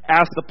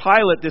asked the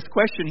pilot this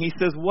question. He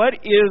says, what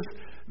is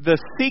the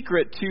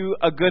secret to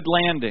a good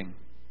landing?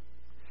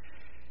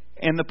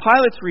 And the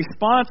pilot's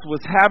response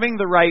was having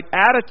the right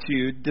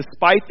attitude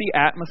despite the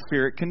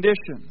atmospheric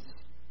conditions.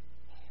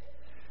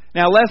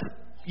 Now, Les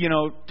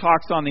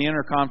talks on the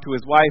intercom to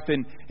his wife,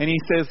 and he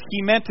says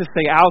he meant to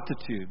say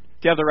altitude,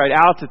 to have the right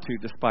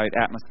altitude despite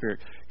atmospheric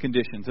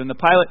conditions. And the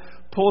pilot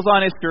pulls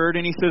on his shirt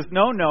and he says,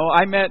 no,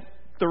 I meant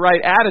the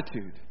right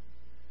attitude.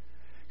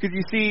 Because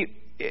you see,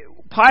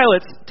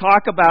 pilots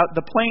talk about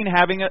the plane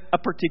having a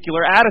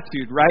particular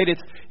attitude, right?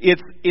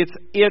 It's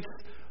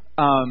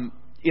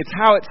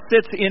how it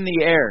sits in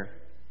the air.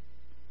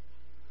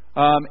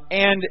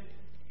 And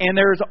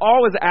there's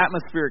always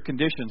atmospheric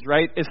conditions,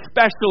 right?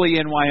 Especially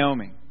in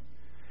Wyoming.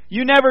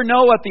 You never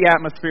know what the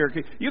atmosphere...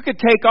 You could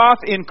take off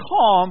in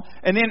calm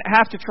and then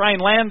have to try and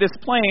land this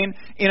plane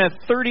in a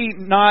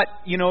 30-knot,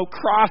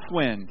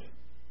 crosswind.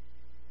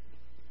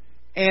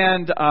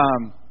 And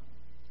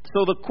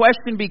so the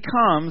question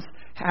becomes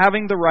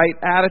having the right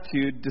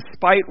attitude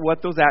despite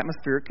what those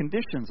atmospheric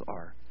conditions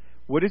are.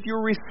 What is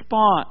your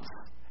response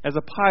as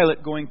a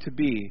pilot going to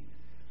be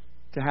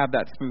to have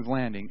that smooth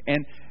landing?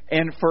 And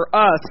for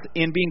us,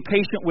 in being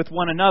patient with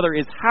one another,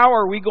 is how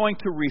are we going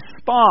to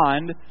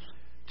respond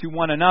to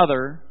one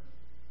another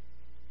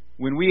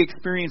when we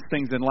experience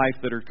things in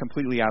life that are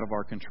completely out of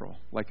our control,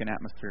 like an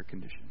atmospheric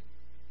condition?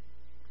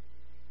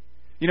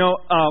 You know,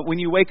 when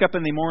you wake up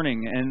in the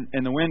morning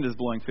and the wind is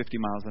blowing 50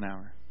 miles an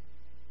hour,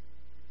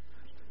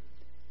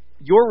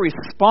 your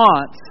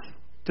response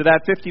to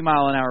that 50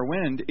 mile an hour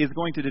wind is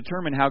going to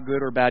determine how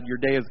good or bad your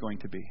day is going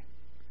to be.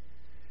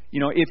 You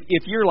know,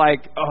 if you're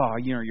like, oh,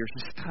 you know, you're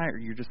just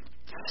tired, you're just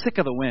sick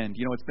of the wind.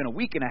 You know, it's been a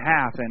week and a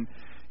half, and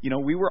you know,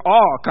 we were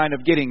all kind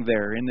of getting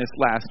there in this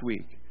last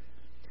week.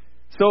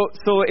 So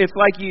it's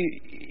like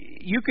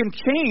you can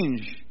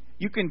change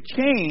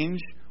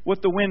what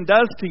the wind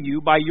does to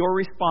you by your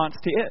response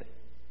to it.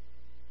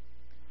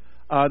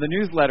 The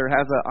newsletter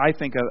has, I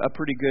think, a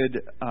pretty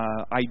good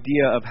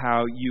idea of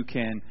how you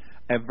can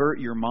avert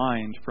your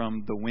mind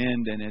from the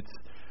wind and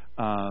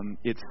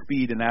its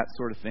speed and that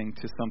sort of thing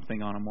to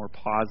something on a more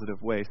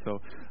positive way. So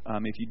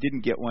if you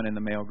didn't get one in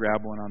the mail,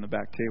 grab one on the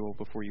back table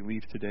before you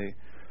leave today.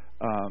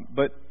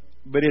 But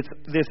it's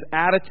this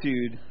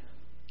attitude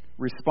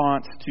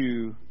response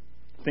to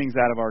things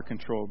out of our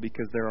control,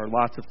 because there are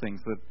lots of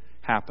things that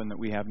happen that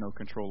we have no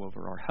control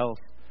over. Our health,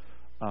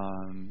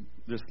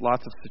 there's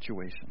lots of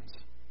situations.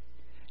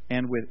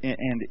 And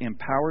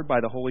empowered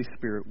by the Holy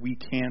Spirit, we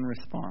can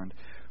respond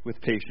with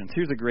patience.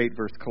 Here's a great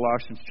verse,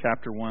 Colossians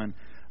chapter 1,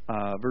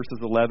 verses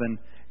 11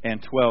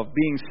 and 12.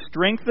 Being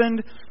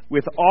strengthened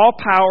with all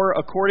power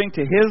according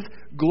to His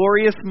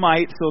glorious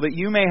might, so that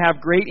you may have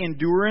great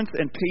endurance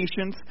and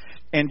patience,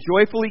 and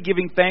joyfully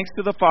giving thanks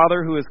to the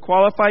Father who has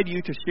qualified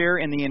you to share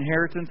in the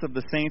inheritance of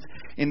the saints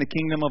in the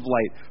kingdom of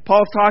light.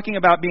 Paul's talking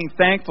about being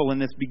thankful in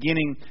this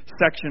beginning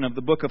section of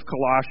the book of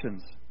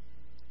Colossians.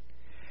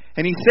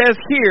 And he says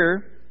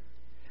here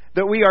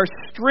that we are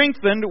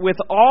strengthened with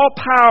all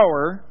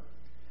power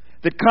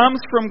that comes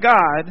from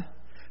God,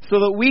 so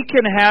that we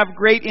can have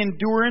great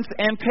endurance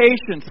and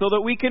patience, so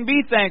that we can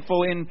be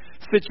thankful in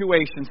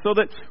situations, so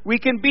that we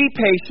can be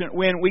patient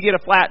when we get a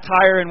flat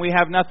tire and we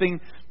have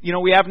nothing, you know,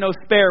 we have no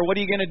spare. What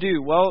are you going to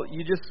do? Well,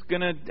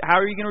 how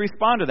are you going to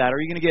respond to that? Are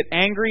you going to get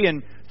angry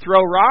and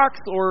throw rocks,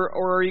 or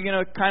are you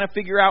going to kind of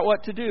figure out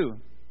what to do?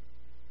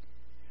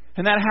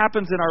 And that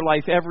happens in our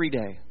life every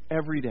day,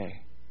 every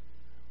day.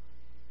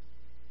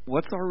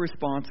 What's our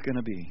response going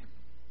to be?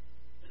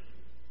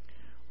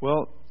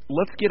 Well,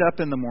 let's get up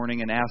in the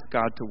morning and ask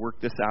God to work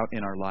this out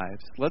in our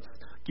lives. Let's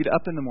get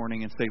up in the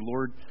morning and say,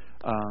 Lord,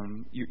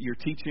 you're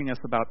teaching us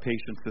about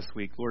patience this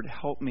week. Lord,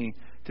 help me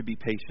to be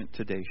patient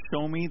today.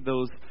 Show me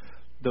those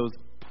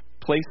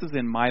places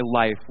in my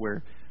life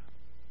where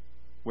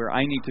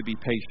I need to be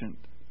patient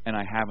and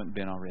I haven't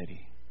been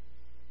already.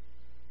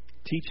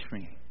 Teach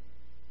me.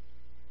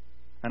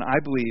 And I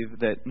believe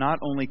that not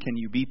only can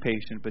you be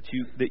patient, but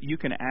that you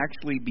can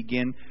actually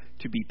begin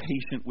to be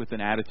patient with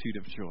an attitude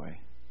of joy.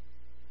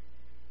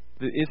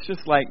 It's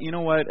just like, you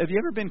know what? Have you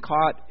ever been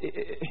caught?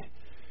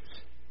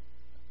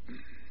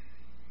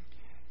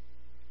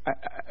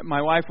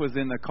 My wife was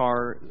in the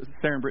car.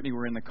 Sarah and Brittany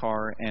were in the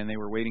car, and they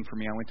were waiting for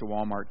me. I went to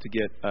Walmart to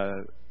get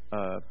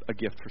a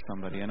gift for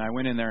somebody, and I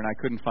went in there and I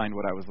couldn't find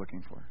what I was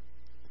looking for.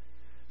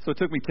 So it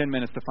took me 10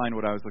 minutes to find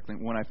what I was looking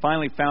for. When I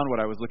finally found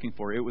what I was looking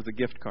for, it was a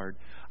gift card.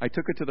 I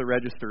took it to the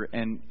register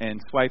and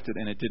swiped it,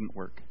 and it didn't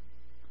work.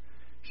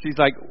 She's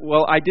like,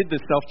 well, I did this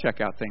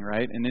self-checkout thing,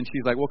 right? And then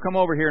she's like, well, come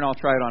over here and I'll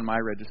try it on my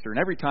register. And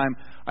every time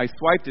I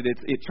swiped it,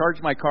 it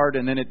charged my card,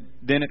 and then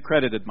it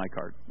credited my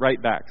card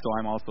right back. So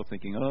I'm also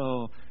thinking,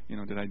 oh,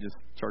 did I just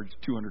charge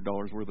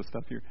 $200 worth of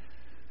stuff here?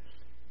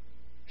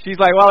 She's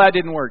like, well, that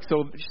didn't work.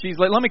 So she's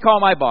like, let me call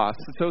my boss.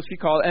 So she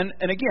called. And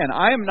again,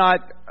 I am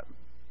not...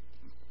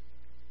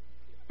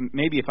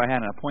 Maybe if I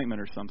had an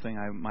appointment or something,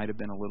 I might have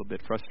been a little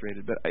bit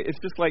frustrated. But it's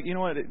just like, you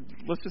know what?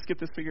 Let's just get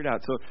this figured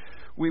out. So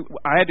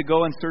I had to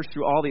go and search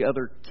through all the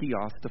other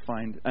kiosks to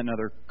find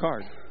another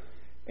card.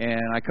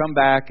 And I come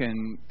back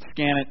and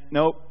scan it.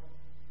 Nope,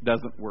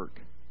 doesn't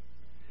work.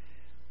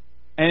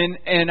 And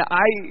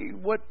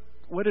what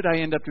did I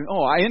end up doing?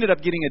 Oh, I ended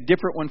up getting a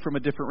different one from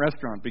a different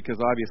restaurant, because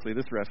obviously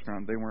this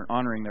restaurant, they weren't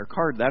honoring their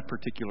card that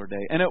particular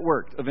day. And it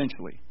worked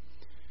eventually.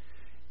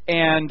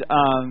 And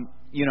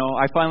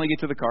I finally get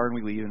to the car and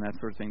we leave and that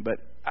sort of thing. But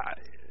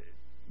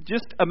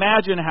just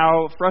imagine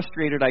how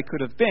frustrated I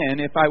could have been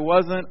if I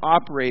wasn't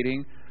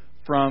operating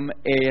from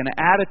an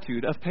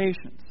attitude of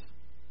patience.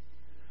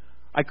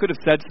 I could have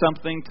said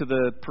something to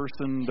the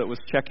person that was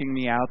checking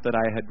me out that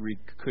I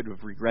could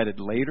have regretted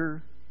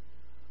later.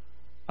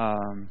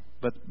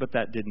 But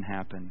that didn't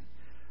happen.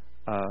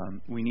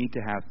 We need to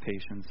have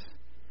patience.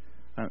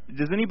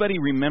 Does anybody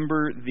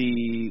remember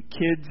the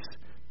kids'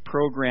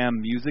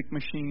 program Music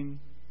Machine?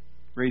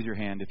 Raise your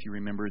hand if you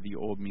remember the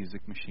old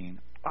Music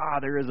Machine.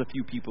 There is a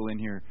few people in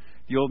here.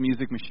 The old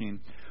music machine.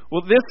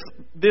 Well,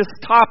 this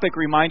topic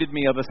reminded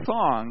me of a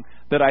song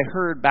that I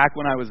heard back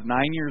when I was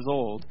 9 years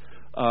old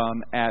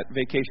at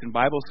Vacation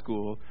Bible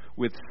School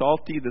with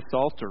Salty the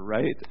Salter,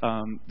 right?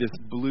 This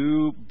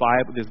blue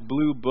Bible, this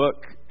blue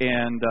book,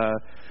 and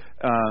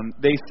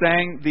they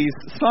sang these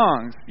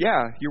songs.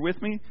 Yeah, you're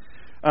with me?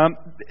 And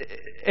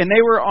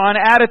they were on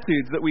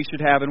attitudes that we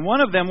should have, and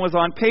one of them was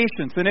on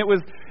patience. And it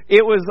was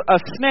a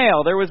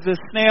snail. There was this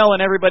snail,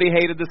 and everybody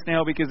hated the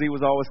snail because he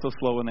was always so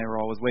slow, and they were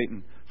always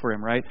waiting for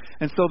him, right?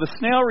 And so the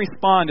snail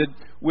responded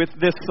with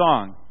this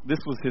song. This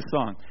was his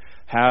song: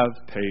 "Have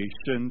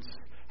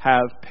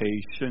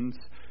patience,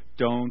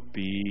 don't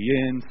be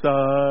in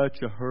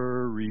such a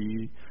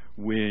hurry.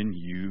 When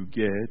you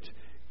get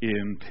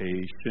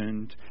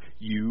impatient,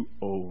 you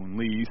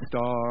only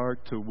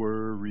start to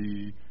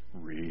worry.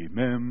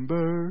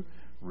 Remember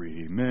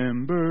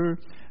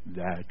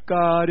that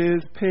God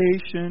is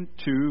patient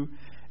too,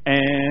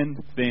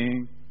 and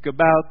think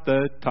about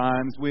the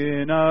times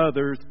when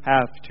others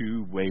have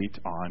to wait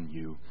on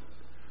you."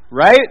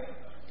 Right?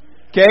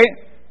 Okay?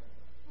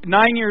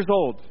 9 years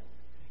old.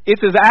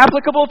 It's as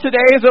applicable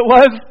today as it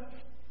was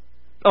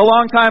a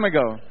long time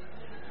ago.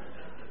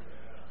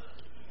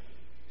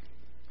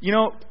 You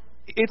know,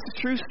 it's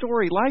a true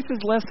story. Life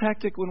is less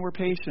hectic when we're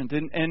patient.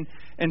 And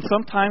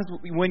sometimes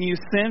when you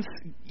sense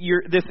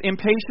this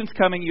impatience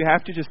coming, you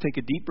have to just take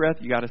a deep breath.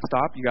 You got to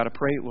stop. You got to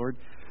pray, "Lord,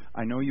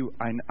 I know you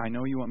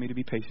want me to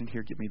be patient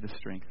here. Give me the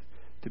strength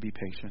to be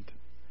patient."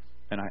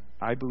 And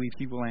I believe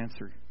He will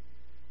answer.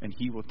 And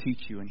He will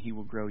teach you, and He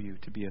will grow you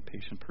to be a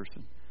patient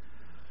person.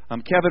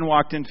 Kevin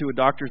walked into a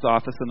doctor's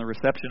office, and the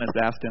receptionist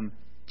asked him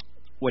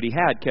what he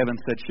had. Kevin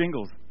said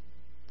shingles.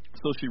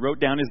 So she wrote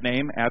down his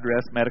name,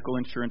 address, medical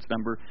insurance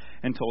number,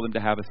 and told him to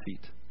have a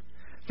seat.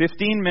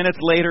 15 minutes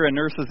later, a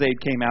nurse's aide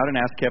came out and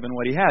asked Kevin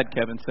what he had.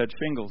 Kevin said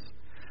shingles.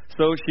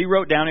 So she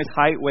wrote down his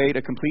height, weight,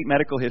 a complete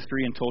medical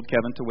history, and told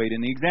Kevin to wait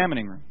in the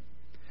examining room.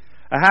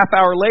 A half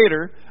hour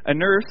later, a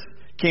nurse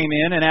came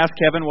in and asked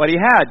Kevin what he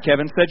had.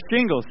 Kevin said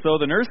shingles. So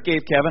the nurse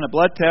gave Kevin a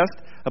blood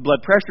test, a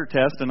blood pressure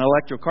test, an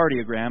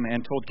electrocardiogram,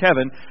 and told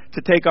Kevin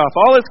to take off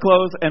all his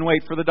clothes and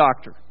wait for the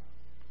doctor.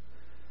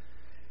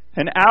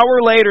 An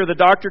hour later, the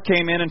doctor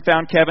came in and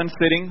found Kevin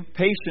sitting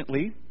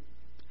patiently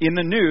in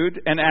the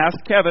nude and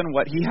asked Kevin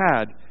what he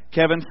had.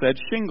 Kevin said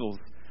shingles.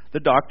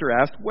 The doctor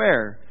asked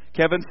where.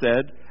 Kevin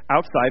said,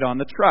 "Outside on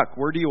the truck.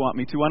 Where do you want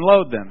me to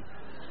unload them?"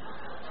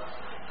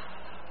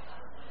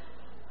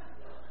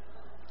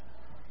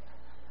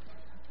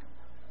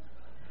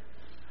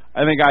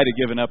 I think I'd have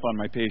given up on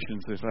my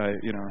patience if it's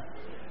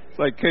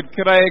like,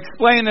 could I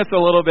explain this a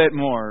little bit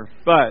more?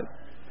 But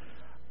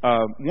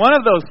one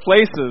of those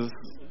places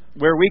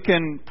where we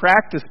can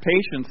practice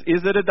patience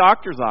is at a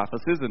doctor's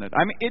office, isn't it?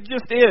 I mean, it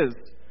just is.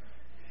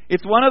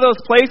 It's one of those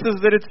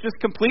places that it's just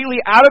completely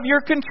out of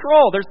your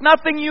control. There's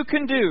nothing you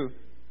can do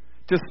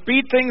to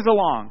speed things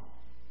along.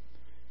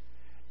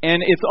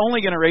 And it's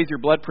only going to raise your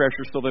blood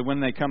pressure so that when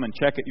they come and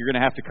check it, you're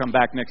going to have to come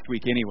back next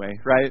week anyway,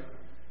 right?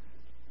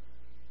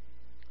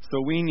 So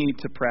we need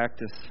to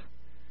practice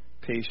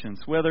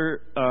patience.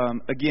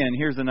 Again,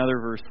 here's another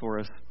verse for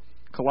us.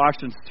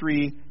 Colossians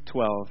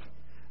 3:12.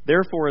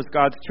 "Therefore, as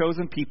God's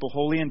chosen people,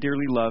 holy and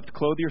dearly loved,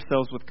 clothe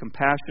yourselves with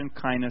compassion,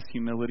 kindness,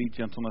 humility,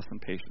 gentleness,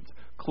 and patience."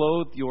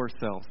 Clothe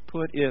yourselves.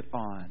 Put it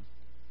on.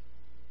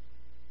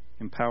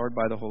 Empowered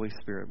by the Holy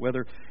Spirit.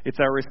 Whether it's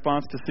our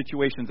response to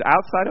situations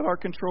outside of our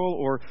control,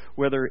 or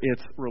whether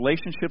it's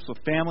relationships with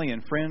family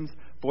and friends,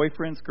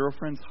 boyfriends,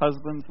 girlfriends,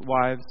 husbands,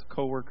 wives,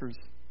 co-workers,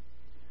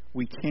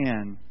 we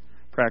can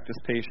practice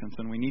patience.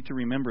 And we need to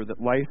remember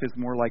that life is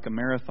more like a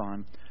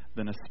marathon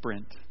than a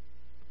sprint.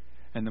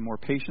 And the more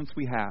patience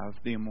we have,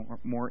 the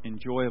more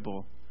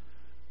enjoyable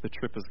the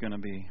trip is going to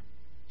be.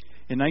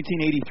 In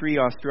 1983,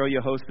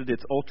 Australia hosted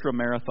its ultra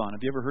marathon.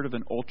 Have you ever heard of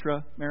an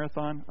ultra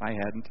marathon? I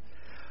hadn't.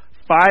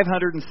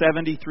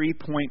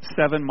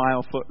 573.7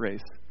 mile foot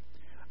race.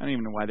 I don't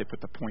even know why they put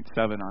the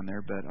 0.7 on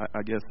there, but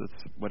I guess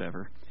it's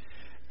whatever.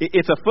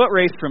 It's a foot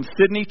race from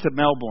Sydney to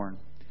Melbourne.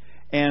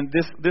 And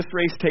this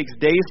race takes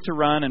days to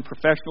run, and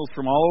professionals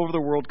from all over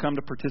the world come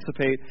to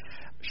participate.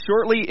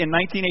 Shortly in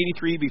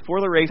 1983, before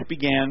the race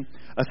began,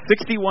 a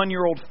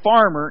 61-year-old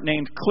farmer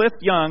named Cliff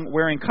Young,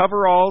 wearing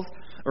overalls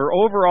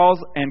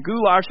and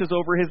goulashes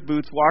over his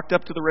boots, walked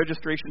up to the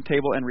registration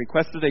table and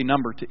requested a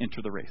number to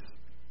enter the race.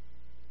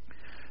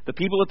 The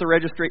people at the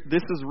registration,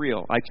 this is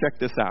real. I checked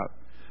this out.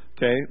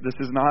 Okay, this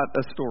is not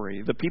a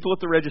story. The people at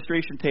the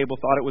registration table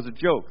thought it was a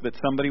joke that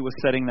somebody was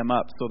setting them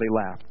up, so they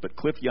laughed. But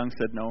Cliff Young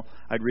said, "No,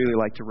 I'd really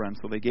like to run."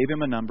 So they gave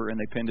him a number and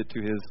they pinned it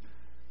to his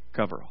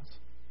coveralls.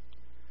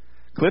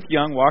 Cliff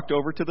Young walked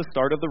over to the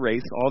start of the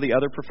race. All the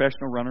other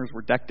professional runners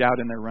were decked out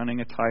in their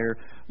running attire,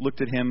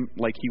 looked at him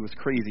like he was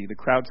crazy. The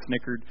crowd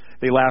snickered.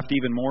 They laughed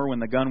even more when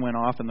the gun went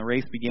off and the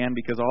race began,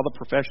 because all the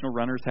professional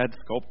runners had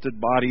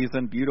sculpted bodies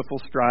and beautiful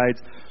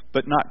strides,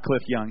 but not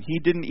Cliff Young. He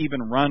didn't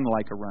even run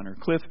like a runner.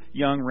 Cliff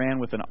Young ran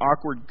with an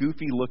awkward,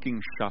 goofy-looking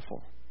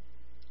shuffle.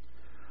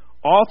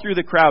 All through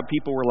the crowd,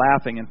 people were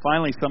laughing, and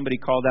finally somebody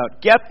called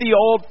out, "Get the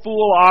old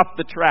fool off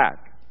the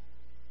track."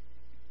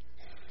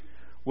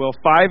 Well,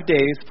 5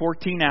 days,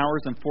 14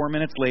 hours, and 4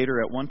 minutes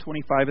later, at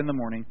 1:25 in the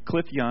morning,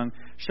 Cliff Young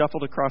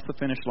shuffled across the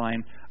finish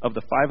line of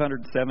the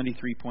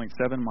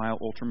 573.7-mile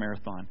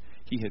ultramarathon.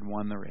 He had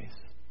won the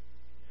race.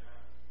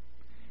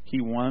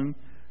 He won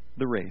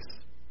the race.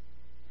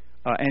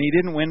 And he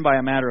didn't win by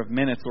a matter of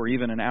minutes or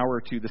even an hour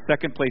or two. The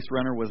second place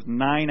runner was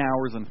 9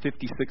 hours and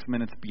 56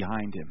 minutes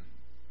behind him.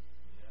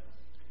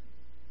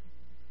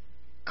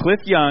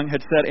 Cliff Young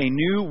had set a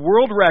new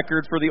world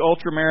record for the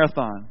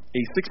ultramarathon,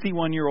 a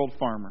 61-year-old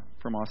farmer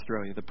from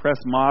Australia. The press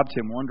mobbed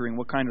him, wondering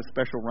what kind of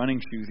special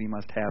running shoes he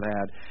must have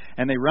had.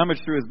 And they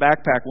rummaged through his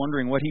backpack,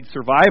 wondering what he'd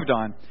survived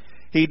on.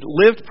 He'd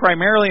lived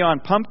primarily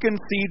on pumpkin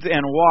seeds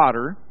and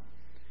water.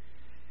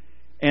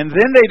 And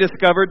then they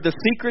discovered the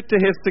secret to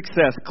his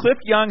success. Cliff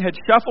Young had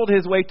shuffled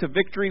his way to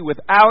victory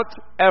without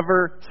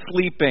ever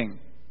sleeping.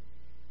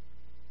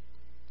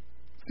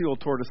 It's the old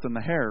tortoise and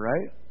the hare,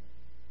 right?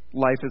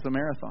 Life is a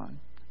marathon,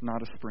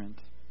 not a sprint.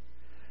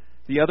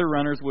 The other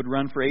runners would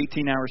run for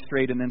 18 hours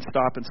straight and then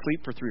stop and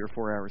sleep for 3 or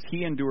 4 hours.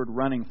 He endured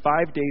running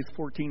 5 days,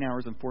 14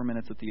 hours, and 4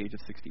 minutes at the age of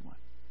 61.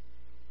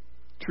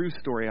 True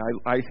story.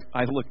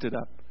 I looked it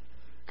up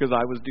because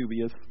I was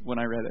dubious when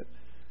I read it.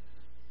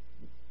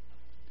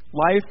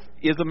 Life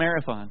is a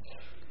marathon.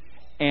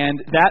 And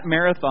that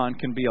marathon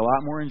can be a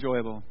lot more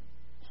enjoyable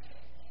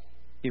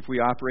if we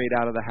operate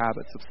out of the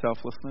habits of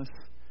selflessness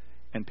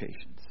and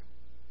patience.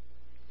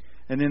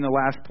 And then the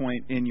last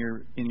point in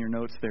your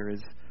notes there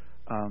is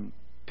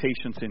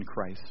patience in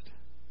Christ.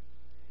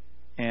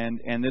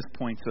 And this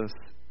points us,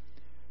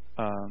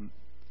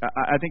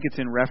 I think it's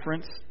in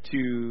reference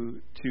to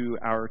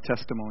our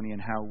testimony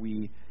and how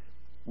we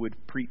would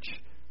preach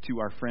to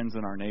our friends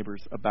and our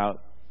neighbors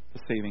about the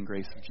saving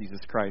grace of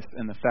Jesus Christ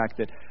and the fact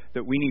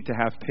that we need to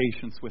have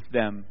patience with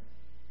them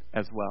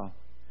as well.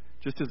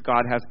 Just as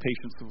God has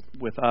patience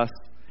with us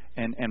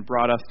and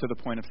brought us to the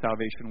point of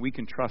salvation, we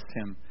can trust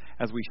Him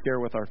as we share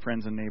with our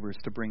friends and neighbors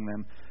to bring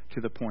them to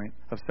the point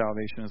of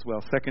salvation as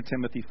well. 2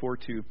 Timothy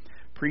 4:2,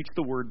 preach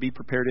the word, be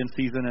prepared in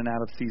season and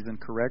out of season,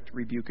 correct,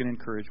 rebuke, and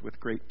encourage with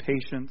great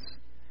patience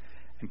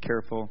and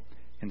careful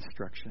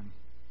instruction.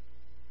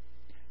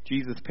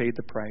 Jesus paid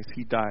the price.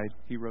 He died.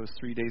 He rose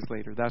 3 days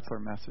later. That's our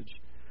message.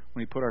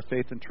 When we put our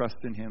faith and trust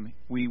in Him,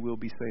 we will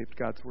be saved,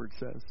 God's Word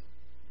says.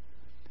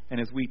 And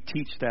as we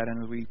teach that,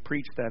 and as we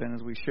preach that, and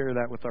as we share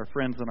that with our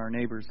friends and our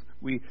neighbors,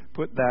 we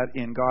put that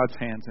in God's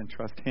hands and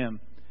trust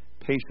Him,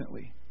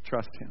 patiently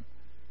trust Him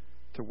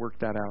to work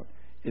that out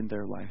in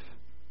their life.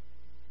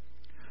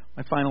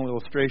 My final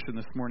illustration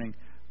this morning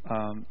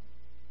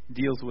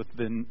deals with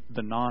the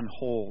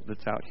non-hole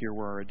that's out here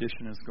where our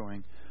addition is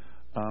going.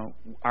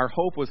 Our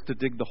hope was to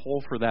dig the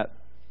hole for that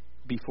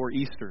before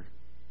Easter.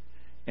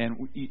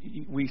 And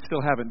we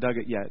still haven't dug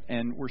it yet.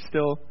 And we're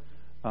still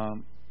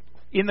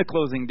in the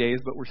closing days,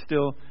 but we're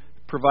still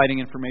providing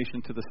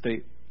information to the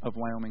State of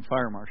Wyoming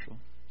Fire Marshal.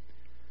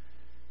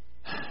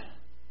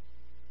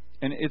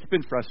 And it's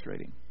been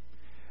frustrating.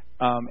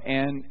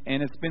 And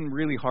it's been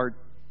really hard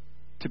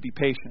to be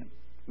patient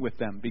with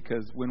them,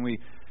 because when we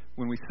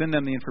send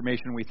them the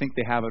information, we think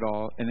they have it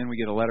all, and then we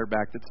get a letter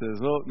back that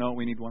says, oh, no,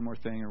 we need one more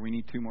thing, or we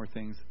need 2 more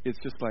things. It's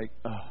just like,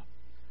 ugh.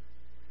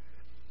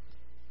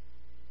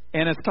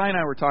 And as Ty and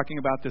I were talking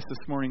about this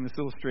morning, this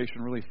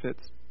illustration really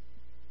fits.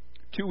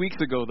 2 weeks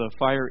ago, the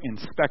fire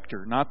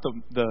inspector, not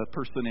the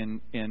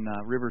person in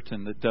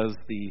Riverton that does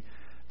the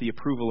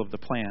approval of the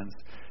plans,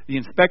 the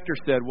inspector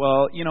said,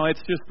 well,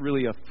 it's just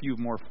really a few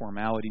more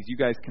formalities. You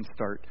guys can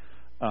start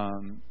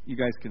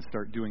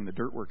doing the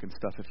dirt work and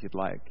stuff if you'd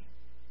like.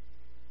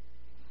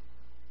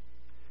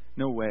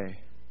 No way.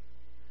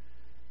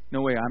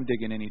 No way I'm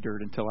digging any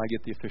dirt until I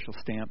get the official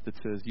stamp that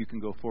says you can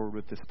go forward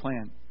with this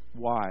plan.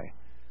 Why?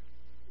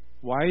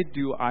 Why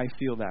do I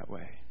feel that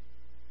way?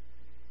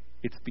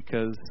 It's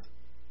because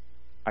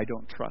I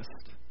don't trust.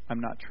 I'm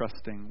not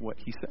trusting what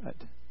he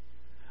said.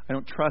 I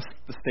don't trust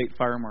the state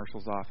fire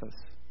marshal's office.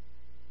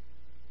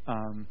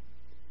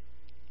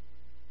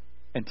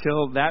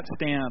 Until that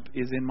stamp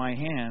is in my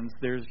hands,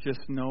 there's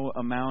just no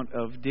amount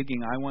of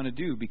digging I want to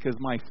do, because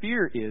my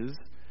fear is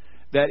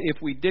that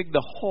if we dig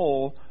the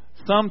hole,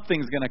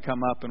 something's going to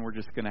come up and we're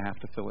just going to have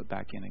to fill it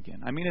back in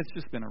again. I mean, it's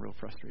just been a real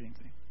frustrating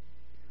thing.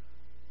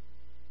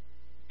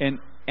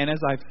 And as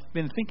I've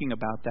been thinking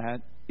about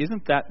that,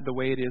 isn't that the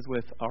way it is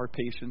with our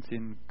patience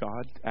in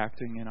God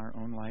acting in our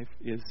own life?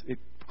 Is it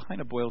kind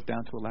of boils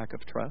down to a lack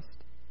of trust?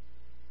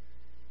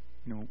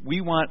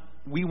 We want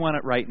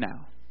it right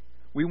now.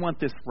 We want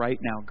this right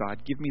now,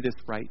 God. Give me this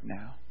right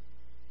now.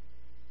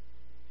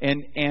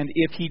 And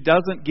if He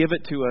doesn't give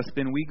it to us,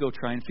 then we go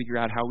try and figure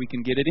out how we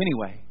can get it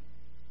anyway.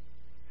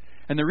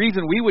 And the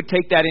reason we would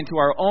take that into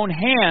our own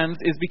hands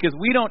is because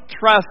we don't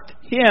trust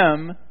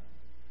Him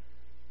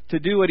to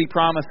do what He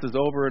promises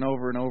over and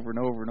over and over and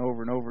over and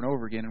over and over and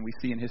over again, and we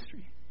see in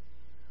history.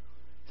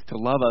 It's to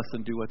love us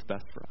and do what's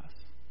best for us.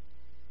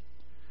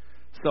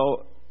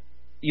 So,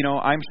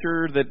 I'm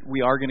sure that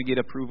we are going to get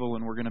approval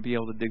and we're going to be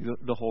able to dig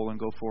the hole and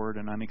go forward,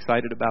 and I'm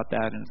excited about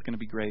that, and it's going to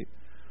be great.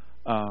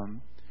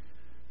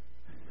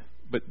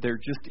 But there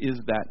just is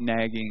that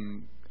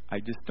nagging, I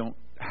just don't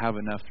have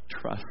enough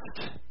trust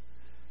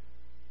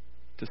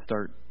to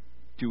start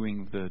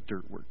doing the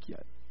dirt work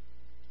yet.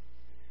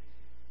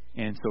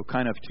 And so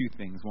kind of two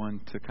things.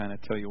 One, to kind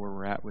of tell you where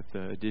we're at with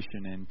the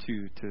addition, and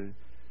two, to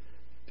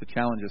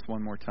challenge us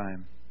one more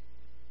time.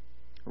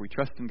 Are we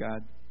trusting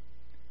God?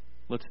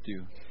 Let's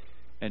do.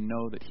 And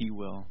know that He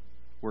will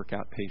work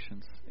out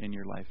patience in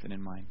your life and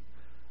in mine.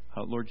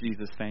 Lord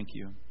Jesus, thank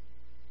you.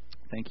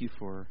 Thank you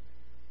for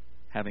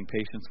having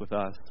patience with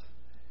us.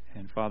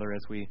 And Father,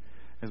 as we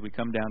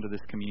come down to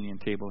this communion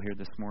table here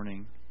this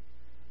morning,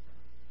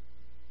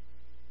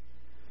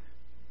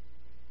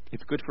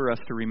 it's good for us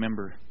to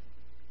remember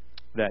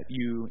that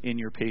you, in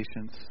your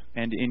patience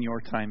and in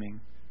your timing,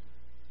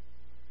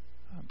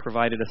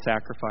 provided a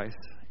sacrifice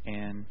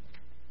and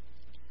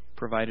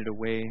provided a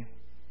way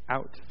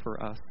out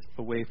for us,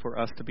 a way for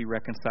us to be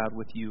reconciled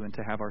with you and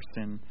to have our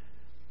sin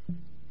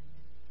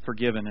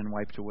forgiven and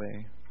wiped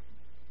away.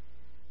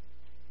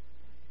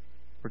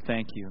 Lord,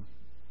 thank you.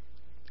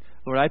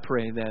 Lord, I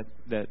pray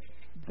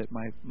that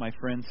my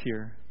friends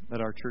here,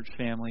 that our church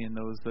family and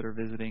those that are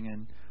visiting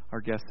and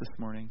our guests this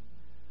morning,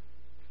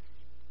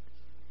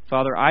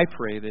 Father, I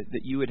pray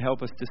that you would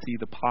help us to see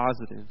the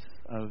positives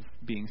of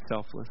being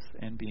selfless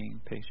and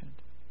being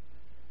patient.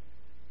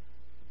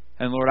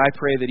 And Lord, I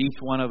pray that each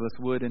one of us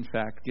would, in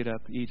fact, get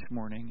up each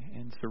morning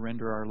and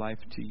surrender our life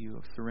to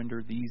you,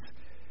 surrender these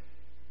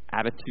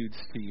attitudes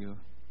to you,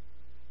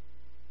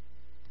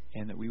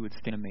 and that we would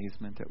stand in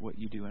amazement at what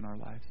you do in our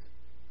lives.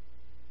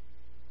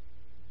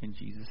 In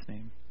Jesus'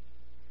 name,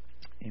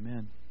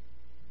 amen.